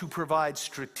wanting to provide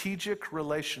strategic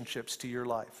relationships to your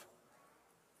life.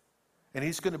 And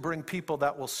He's going to bring people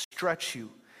that will stretch you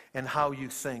in how you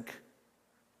think.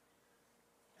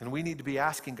 And we need to be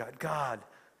asking God, God,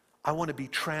 I want to be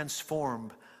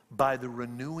transformed by the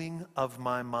renewing of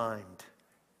my mind.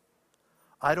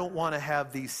 I don't want to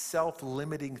have these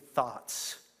self-limiting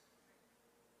thoughts.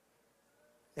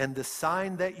 And the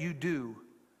sign that you do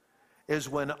is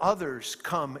when others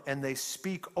come and they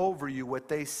speak over you what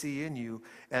they see in you,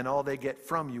 and all they get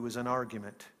from you is an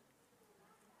argument.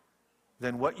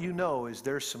 Then what you know is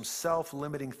there's some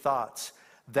self-limiting thoughts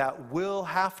that will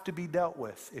have to be dealt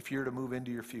with if you're to move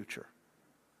into your future.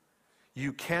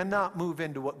 You cannot move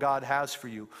into what God has for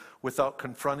you without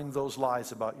confronting those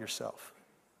lies about yourself.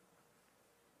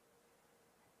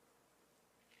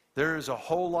 There is a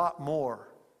whole lot more.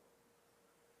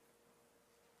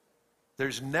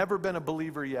 There's never been a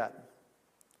believer yet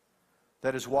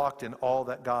that has walked in all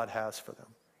that God has for them.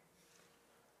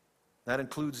 That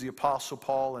includes the Apostle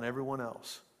Paul and everyone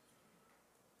else.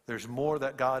 There's more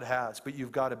that God has, but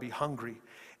you've got to be hungry,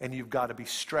 and you've got to be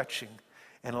stretching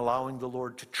and allowing the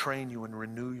Lord to train you and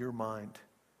renew your mind.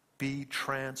 Be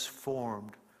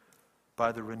transformed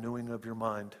by the renewing of your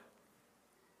mind.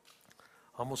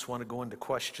 I almost want to go into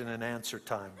question and answer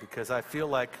time, because I feel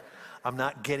like I'm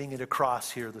not getting it across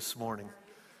here this morning.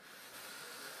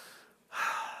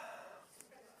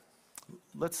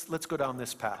 Let's go down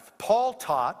this path. Paul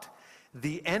taught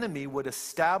the enemy would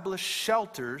establish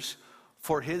shelters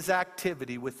for his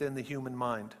activity within the human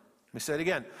mind. Let me say it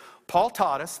again. Paul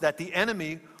taught us that the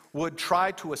enemy would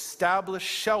try to establish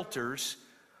shelters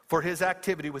for his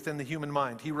activity within the human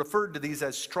mind. He referred to these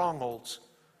as strongholds.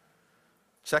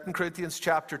 2 Corinthians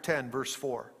chapter 10, verse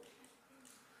 4.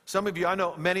 Some of you, I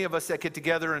know many of us that get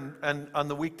together and on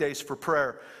the weekdays for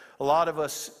prayer, a lot of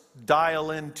us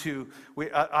dial into,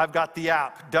 I've got the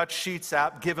app, Dutch Sheets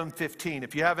app, Give 'em 15.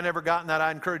 If you haven't ever gotten that,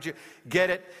 I encourage you, get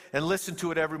it and listen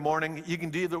to it every morning. You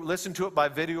can either listen to it by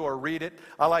video or read it.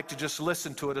 I like to just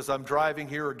listen to it as I'm driving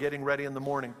here or getting ready in the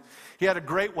morning. He had a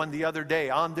great one the other day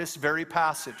on this very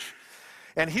passage.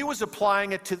 And he was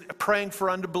applying it to praying for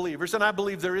unbelievers, and I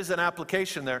believe there is an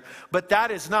application there, but that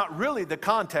is not really the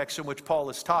context in which Paul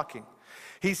is talking.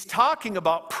 He's talking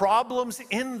about problems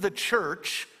in the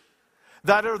church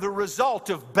that are the result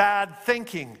of bad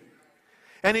thinking.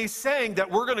 And he's saying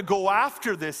that we're going to go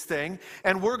after this thing,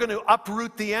 and we're going to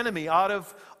uproot the enemy out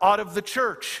of the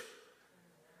church.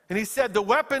 And he said, the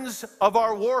weapons of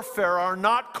our warfare are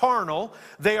not carnal.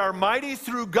 They are mighty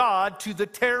through God to the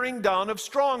tearing down of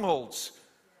strongholds.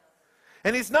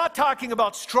 And he's not talking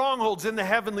about strongholds in the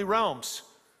heavenly realms.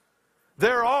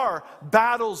 There are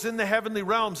battles in the heavenly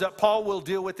realms that Paul will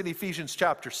deal with in Ephesians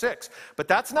chapter 6. But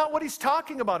that's not what he's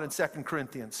talking about in 2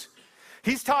 Corinthians.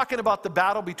 He's talking about the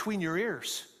battle between your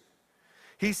ears.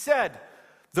 He said,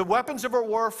 the weapons of our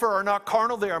warfare are not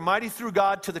carnal. They are mighty through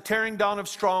God to the tearing down of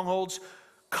strongholds,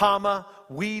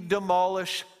 we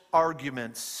demolish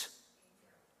arguments.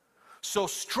 So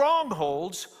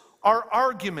strongholds are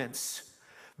arguments.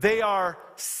 They are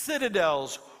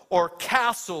citadels or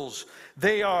castles.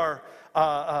 They are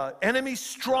enemy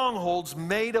strongholds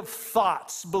made of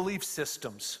thoughts, belief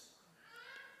systems.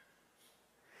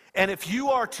 And if you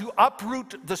are to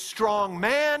uproot the strong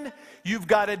man, you've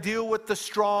got to deal with the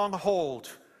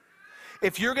stronghold.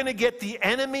 If you're going to get the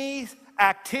enemy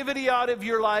activity out of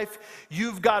your life,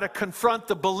 you've got to confront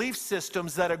the belief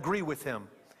systems that agree with him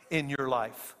in your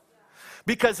life.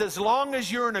 Because as long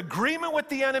as you're in agreement with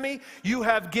the enemy, you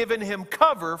have given him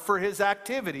cover for his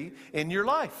activity in your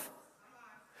life.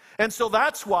 And so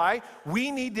that's why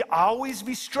we need to always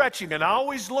be stretching and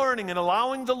always learning and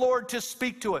allowing the Lord to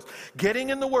speak to us, getting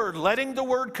in the Word, letting the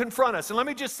Word confront us. And let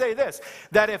me just say this,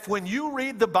 that if when you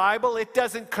read the Bible, it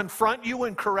doesn't confront you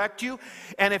and correct you,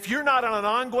 and if you're not on an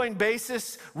ongoing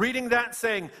basis reading that and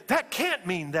saying, that can't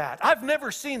mean that, I've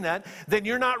never seen that, then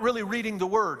you're not really reading the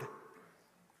Word.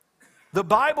 The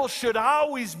Bible should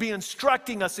always be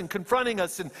instructing us and confronting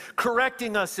us and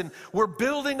correcting us, and we're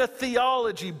building a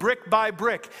theology brick by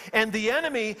brick. And the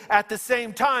enemy at the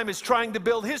same time is trying to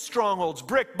build his strongholds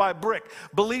brick by brick,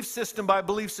 belief system by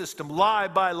belief system, lie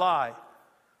by lie.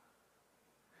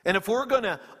 And if we're going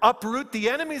to uproot the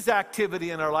enemy's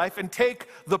activity in our life and take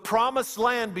the promised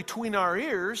land between our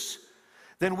ears,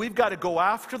 then we've got to go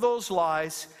after those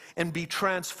lies and be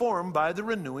transformed by the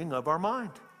renewing of our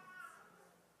mind.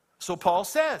 So Paul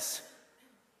says,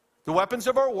 the weapons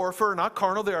of our warfare are not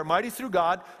carnal, they are mighty through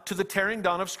God to the tearing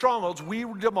down of strongholds. We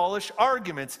demolish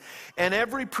arguments and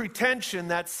every pretension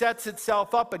that sets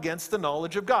itself up against the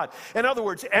knowledge of God. In other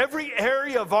words, every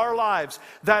area of our lives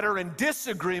that are in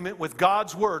disagreement with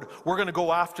God's word, we're going to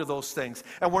go after those things.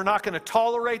 And we're not going to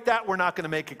tolerate that. We're not going to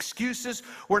make excuses.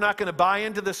 We're not going to buy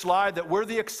into this lie that we're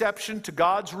the exception to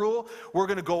God's rule. We're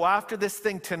going to go after this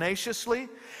thing tenaciously.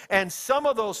 And some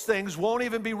of those things won't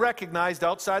even be recognized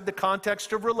outside the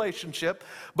context of relationship,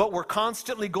 but we're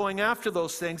constantly going after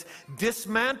those things,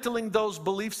 dismantling those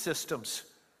belief systems.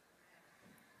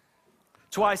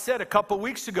 That's why I said a couple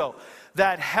weeks ago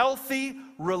that healthy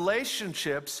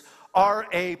relationships are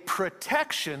a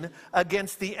protection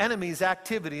against the enemy's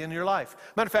activity in your life.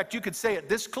 Matter of fact, you could say it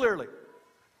this clearly,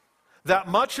 that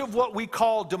much of what we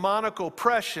call demonic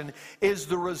oppression is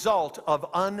the result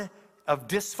of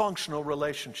dysfunctional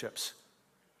relationships.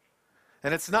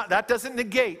 And that doesn't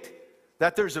negate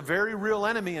that there's a very real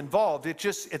enemy involved.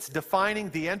 It's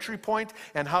defining the entry point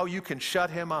and how you can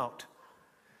shut him out.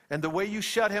 And the way you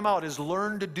shut him out is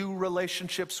learn to do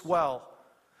relationships well.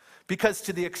 Because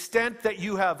to the extent that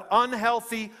you have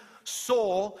unhealthy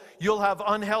soul, you'll have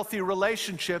unhealthy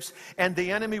relationships, and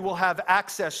the enemy will have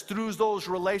access through those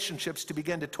relationships to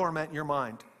begin to torment your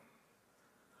mind.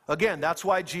 Again, that's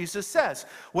why Jesus says,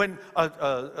 when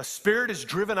a spirit is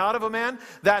driven out of a man,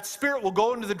 that spirit will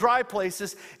go into the dry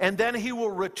places, and then he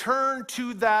will return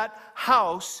to that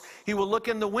house. He will look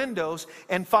in the windows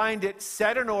and find it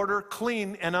set in order,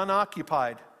 clean, and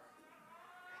unoccupied.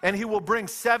 And he will bring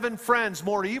 7 friends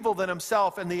more evil than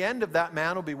himself, and the end of that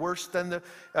man will be worse than the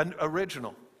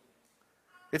original.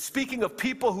 It's speaking of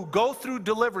people who go through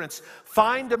deliverance,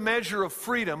 find a measure of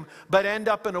freedom, but end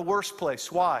up in a worse place.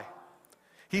 Why?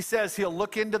 He says he'll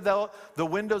look into the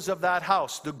windows of that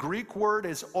house. The Greek word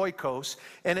is oikos,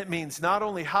 and it means not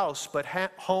only house, but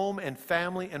home and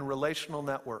family and relational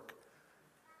network.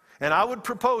 And I would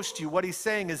propose to you what he's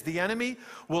saying is the enemy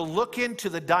will look into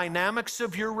the dynamics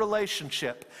of your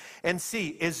relationship and see,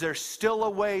 is there still a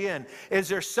way in? Is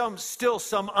there still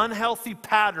some unhealthy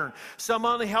pattern, some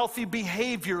unhealthy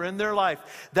behavior in their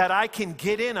life that I can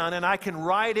get in on and I can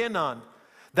ride in on?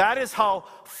 That is how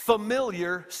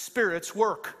familiar spirits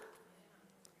work.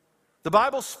 The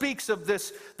Bible speaks of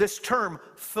this term,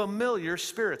 familiar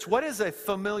spirits. What is a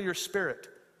familiar spirit?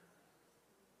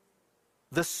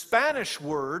 The Spanish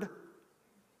word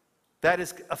that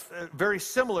is very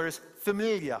similar is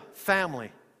familia,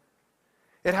 family.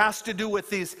 It has to do with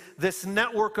this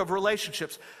network of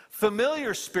relationships.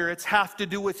 Familiar spirits have to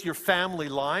do with your family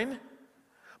line,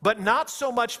 but not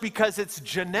so much because it's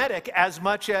genetic as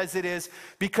much as it is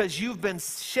because you've been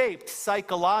shaped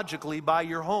psychologically by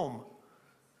your home.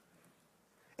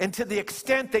 And to the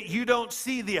extent that you don't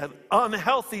see the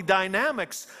unhealthy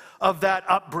dynamics of that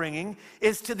upbringing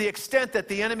is to the extent that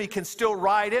the enemy can still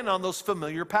ride in on those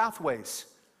familiar pathways.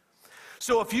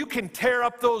 So if you can tear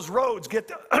up those roads,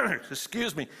 get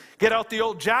out the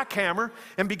old jackhammer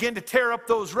and begin to tear up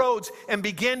those roads and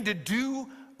begin to do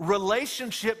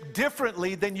relationship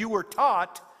differently than you were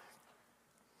taught,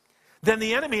 then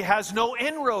the enemy has no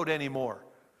inroad anymore.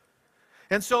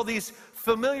 And so these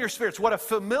familiar spirits, what a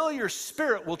familiar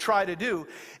spirit will try to do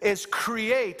is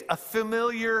create a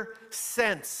familiar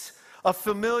sense, a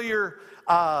familiar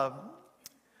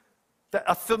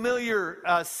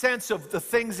sense of the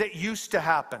things that used to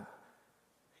happen.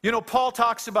 You know, Paul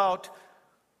talks about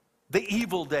the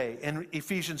evil day in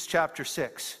Ephesians chapter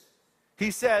 6.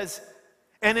 He says,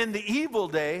 and in the evil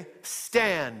day,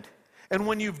 stand. And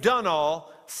when you've done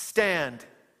all, stand.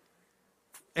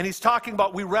 And he's talking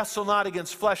about we wrestle not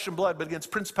against flesh and blood, but against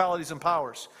principalities and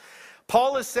powers.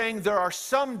 Paul is saying there are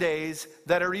some days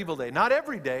that are evil day. Not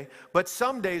every day, but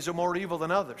some days are more evil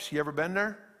than others. You ever been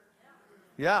there?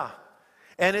 Yeah.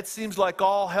 And it seems like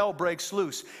all hell breaks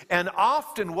loose. And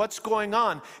often what's going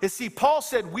on is, see, Paul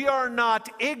said, we are not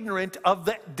ignorant of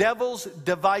the devil's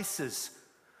devices.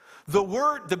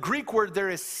 The Greek word there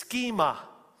is schema.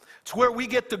 It's where we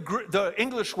get the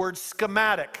English word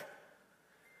schematic.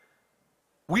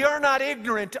 We are not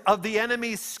ignorant of the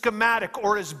enemy's schematic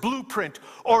or his blueprint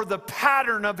or the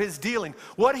pattern of his dealing.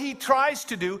 What he tries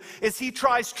to do is he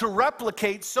tries to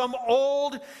replicate some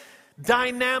old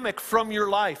dynamic from your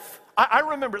life. I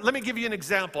remember, let me give you an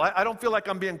example. I don't feel like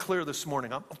I'm being clear this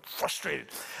morning. I'm frustrated.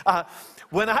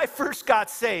 When I first got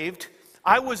saved,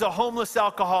 I was a homeless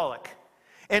alcoholic.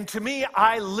 And to me,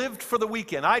 I lived for the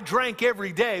weekend. I drank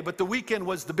every day, but the weekend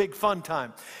was the big fun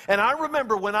time. And I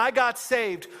remember when I got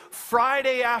saved,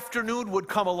 Friday afternoon would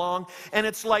come along, and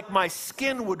it's like my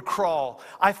skin would crawl.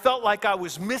 I felt like I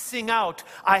was missing out.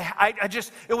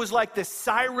 It was like this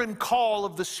siren call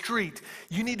of the street.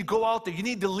 You need to go out there. You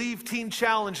need to leave Teen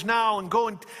Challenge now and go,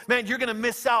 and man, you're going to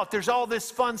miss out. There's all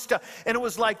this fun stuff. And it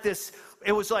was like this,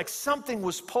 it was like something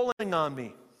was pulling on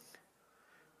me.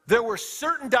 There were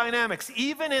certain dynamics,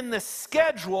 even in the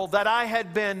schedule, that I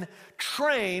had been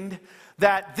trained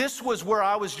that this was where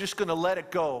I was just going to let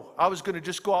it go. I was going to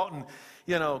just go out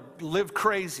and, live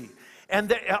crazy.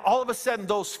 And all of a sudden,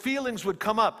 those feelings would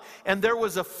come up. And there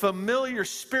was a familiar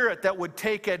spirit that would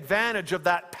take advantage of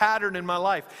that pattern in my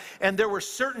life. And there were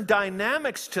certain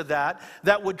dynamics to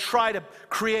that would try to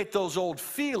create those old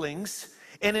feelings.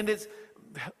 And it is,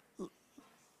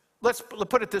 let's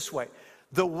put it this way.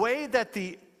 The way that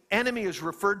the enemy is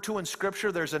referred to in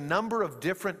Scripture, there's a number of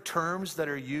different terms that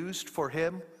are used for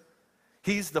him.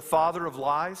 He's the father of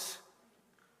lies.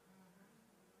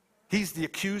 He's the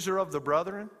accuser of the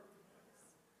brethren.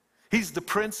 He's the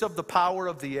prince of the power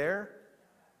of the air.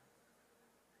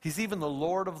 He's even the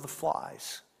Lord of the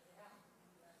flies.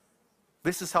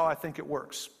 This is how I think it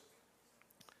works.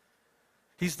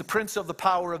 He's the prince of the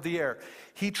power of the air.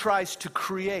 He tries to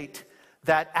create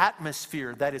that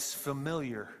atmosphere that is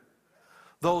familiar.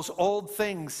 Those old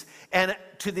things, and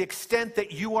to the extent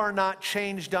that you are not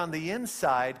changed on the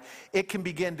inside, it can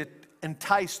begin to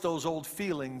entice those old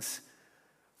feelings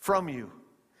from you.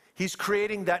 He's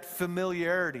creating that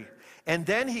familiarity. And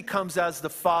then he comes as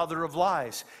the father of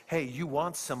lies. Hey, you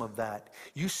want some of that.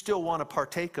 You still want to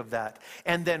partake of that.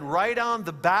 And then right on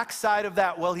the backside of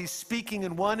that, while he's speaking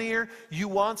in one ear, you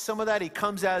want some of that. He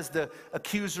comes as the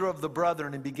accuser of the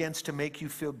brethren and begins to make you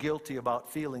feel guilty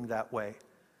about feeling that way.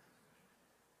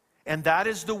 And that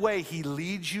is the way he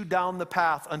leads you down the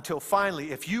path until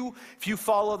finally, if you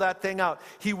follow that thing out,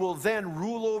 he will then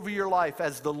rule over your life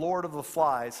as the Lord of the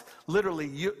flies.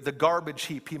 Literally, the garbage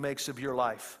heap he makes of your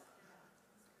life.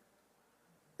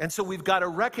 And so we've got to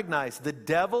recognize the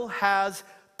devil has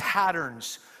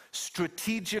patterns,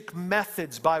 strategic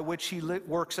methods by which he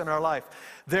works in our life.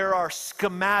 There are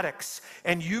schematics,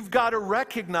 and you've got to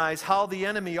recognize how the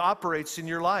enemy operates in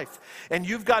your life. And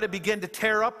you've got to begin to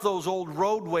tear up those old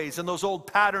roadways and those old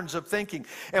patterns of thinking.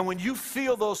 And when you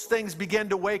feel those things begin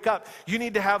to wake up, you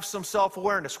need to have some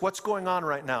self-awareness. What's going on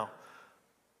right now?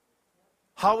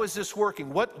 How is this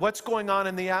working? What's going on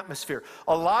in the atmosphere?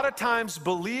 A lot of times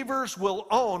believers will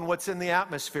own what's in the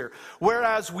atmosphere.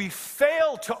 Whereas we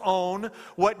fail to own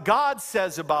what God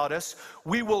says about us,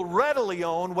 we will readily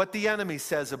own what the enemy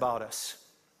says about us.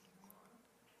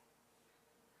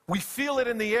 We feel it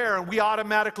in the air and we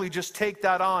automatically just take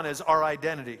that on as our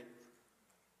identity.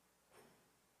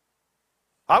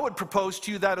 I would propose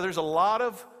to you that there's a lot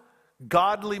of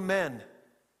godly men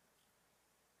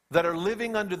that are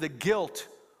living under the guilt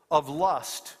of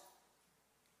lust,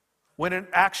 when in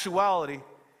actuality,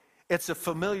 it's a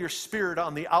familiar spirit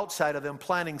on the outside of them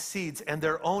planting seeds, and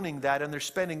they're owning that, and they're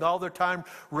spending all their time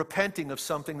repenting of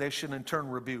something they should in turn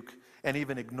rebuke and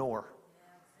even ignore.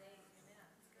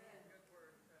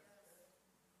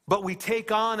 But we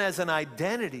take on as an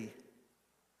identity.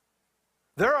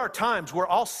 There are times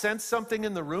where I'll sense something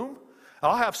in the room,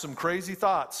 I'll have some crazy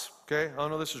thoughts, okay? I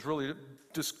know this is really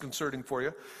disconcerting for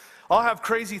you. I'll have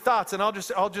crazy thoughts, and I'll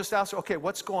just ask, okay,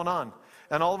 what's going on?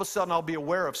 And all of a sudden, I'll be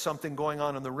aware of something going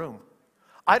on in the room.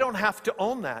 I don't have to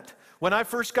own that. When I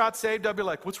first got saved, I'd be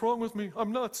like, what's wrong with me?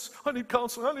 I'm nuts. I need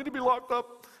counseling. I need to be locked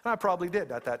up. And I probably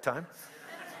did at that time.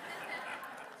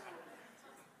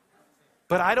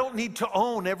 But I don't need to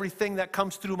own everything that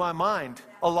comes through my mind.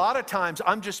 A lot of times,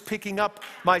 I'm just picking up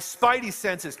my spidey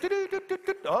senses.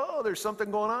 Oh, there's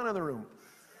something going on in the room.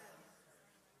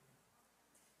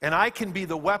 And I can be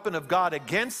the weapon of God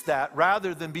against that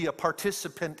rather than be a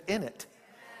participant in it.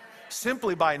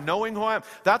 Simply by knowing who I am.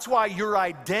 That's why your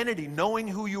identity, knowing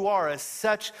who you are, is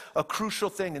such a crucial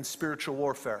thing in spiritual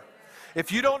warfare.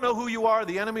 If you don't know who you are,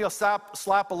 the enemy will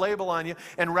slap a label on you.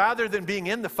 And rather than being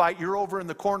in the fight, you're over in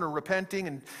the corner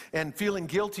repenting and feeling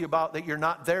guilty about that you're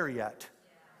not there yet.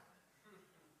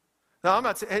 Now, I'm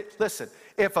not saying, hey, listen,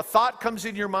 if a thought comes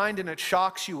in your mind and it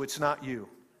shocks you, it's not you.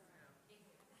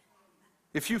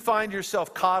 If you find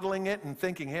yourself coddling it and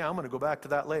thinking, hey, I'm going to go back to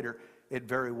that later, it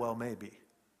very well may be.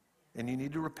 And you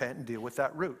need to repent and deal with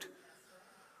that root.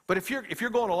 But if you're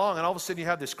going along and all of a sudden you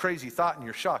have this crazy thought and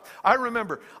you're shocked. I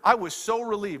remember I was so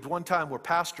relieved one time where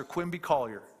Pastor Quimby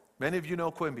Collier, many of you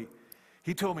know Quimby,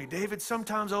 he told me, David,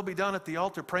 sometimes I'll be down at the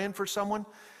altar praying for someone,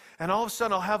 and all of a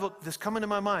sudden I'll have this come into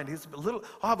my mind. I'll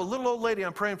have a little old lady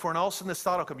I'm praying for, and all of a sudden this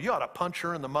thought will come, you ought to punch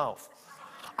her in the mouth.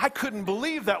 I couldn't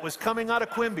believe that was coming out of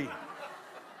Quimby.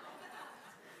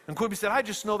 And Quimby said, I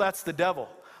just know that's the devil.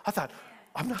 I thought,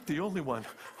 I'm not the only one.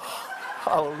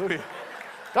 Hallelujah.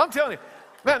 I'm telling you,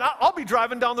 man, I'll be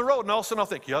driving down the road and all of a sudden I'll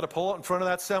think, you ought to pull out in front of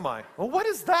that semi. Well, what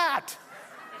is that?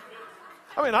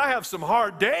 I mean, I have some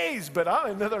hard days, but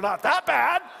they're not that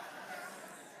bad.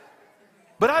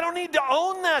 But I don't need to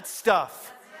own that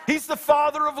stuff. He's the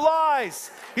father of lies.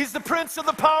 He's the prince of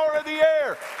the power of the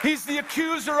air. He's the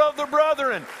accuser of the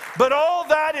brethren. But all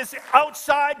that is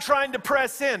outside trying to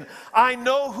press in. I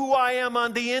know who I am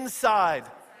on the inside.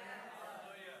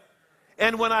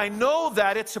 And when I know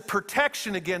that, it's a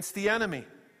protection against the enemy.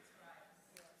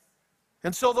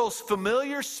 And so those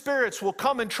familiar spirits will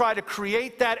come and try to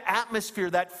create that atmosphere,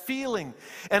 that feeling,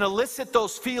 and elicit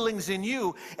those feelings in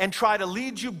you and try to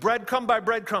lead you breadcrumb by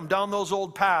breadcrumb down those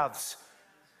old paths.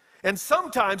 And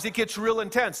sometimes it gets real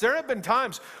intense. There have been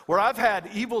times where I've had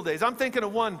evil days. I'm thinking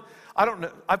of one, I don't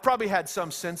know, I've probably had some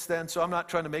since then, so I'm not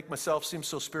trying to make myself seem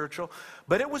so spiritual.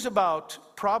 But it was about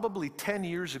probably 10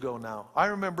 years ago now. I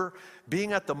remember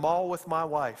being at the mall with my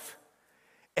wife.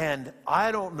 And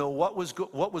I don't know what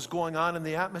was going on in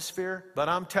the atmosphere, but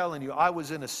I'm telling you, I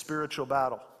was in a spiritual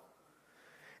battle.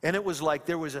 And it was like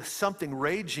there was something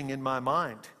raging in my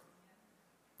mind.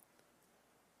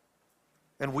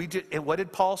 And what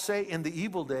did Paul say? In the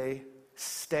evil day,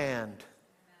 stand.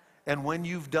 And when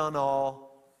you've done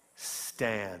all,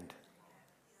 stand.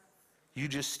 You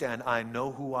just stand. I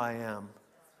know who I am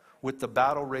with the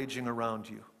battle raging around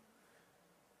you.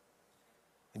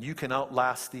 And you can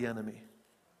outlast the enemy.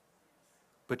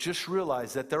 But just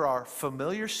realize that there are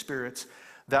familiar spirits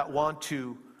that want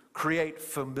to create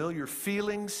familiar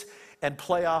feelings and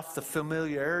play off the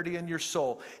familiarity in your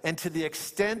soul. And to the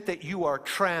extent that you are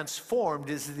transformed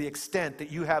is the extent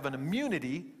that you have an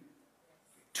immunity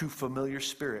to familiar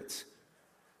spirits.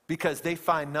 Because they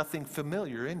find nothing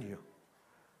familiar in you.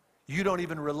 You don't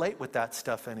even relate with that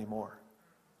stuff anymore.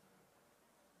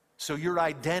 So your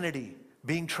identity,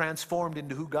 being transformed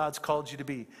into who God's called you to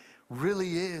be,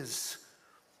 really is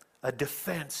a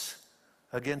defense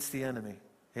against the enemy.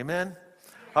 Amen?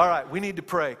 All right, we need to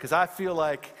pray because I feel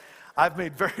like I've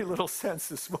made very little sense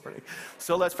this morning.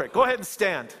 So let's pray. Go ahead and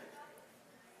stand.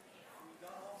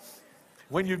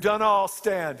 When you've done all,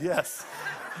 stand. Yes.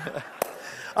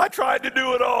 I tried to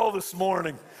do it all this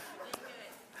morning.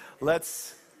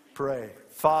 Let's pray.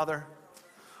 Father,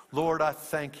 Lord, I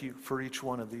thank you for each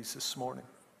one of these this morning.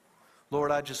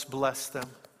 Lord, I just bless them.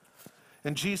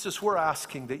 And Jesus, we're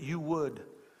asking that you would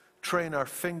train our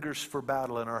fingers for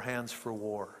battle and our hands for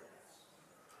war.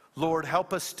 Lord,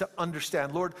 help us to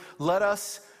understand. Lord, let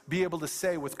us be able to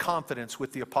say with confidence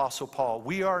with the Apostle Paul,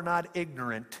 we are not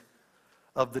ignorant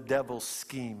of the devil's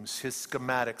schemes, his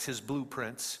schematics, his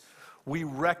blueprints. We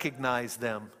recognize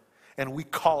them and we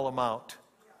call them out.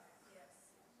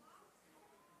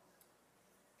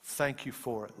 Thank you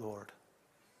for it, Lord.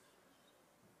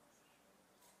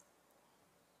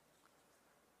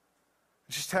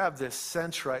 I just have this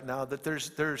sense right now that there's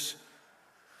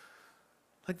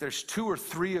 2 or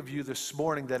 3 of you this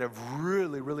morning that have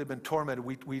really been tormented.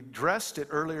 We addressed it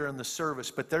earlier in the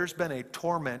service, but there's been a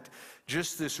torment,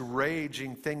 just this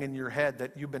raging thing in your head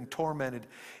that you've been tormented.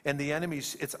 And the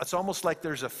enemy's, it's almost like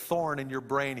there's a thorn in your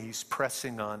brain he's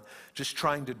pressing on, just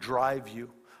trying to drive you.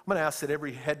 I'm going to ask that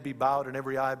every head be bowed and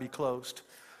every eye be closed.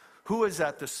 Who is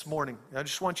that this morning? I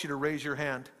just want you to raise your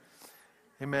hand.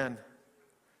 Amen.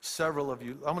 Several of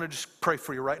you. I'm going to just pray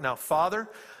for you right now. Father,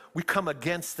 we come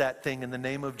against that thing in the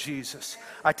name of Jesus.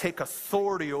 I take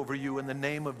authority over you in the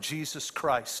name of Jesus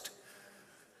Christ.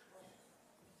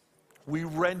 We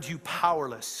rend you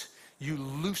powerless. You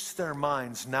loose their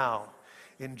minds now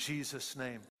in Jesus'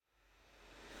 name.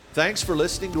 Thanks for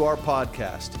listening to our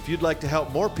podcast. If you'd like to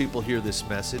help more people hear this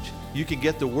message, you can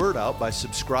get the word out by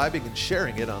subscribing and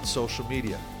sharing it on social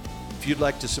media. If you'd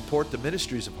like to support the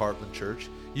ministries of Heartland Church,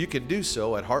 you can do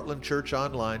so at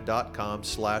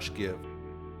heartlandchurchonline.com/give.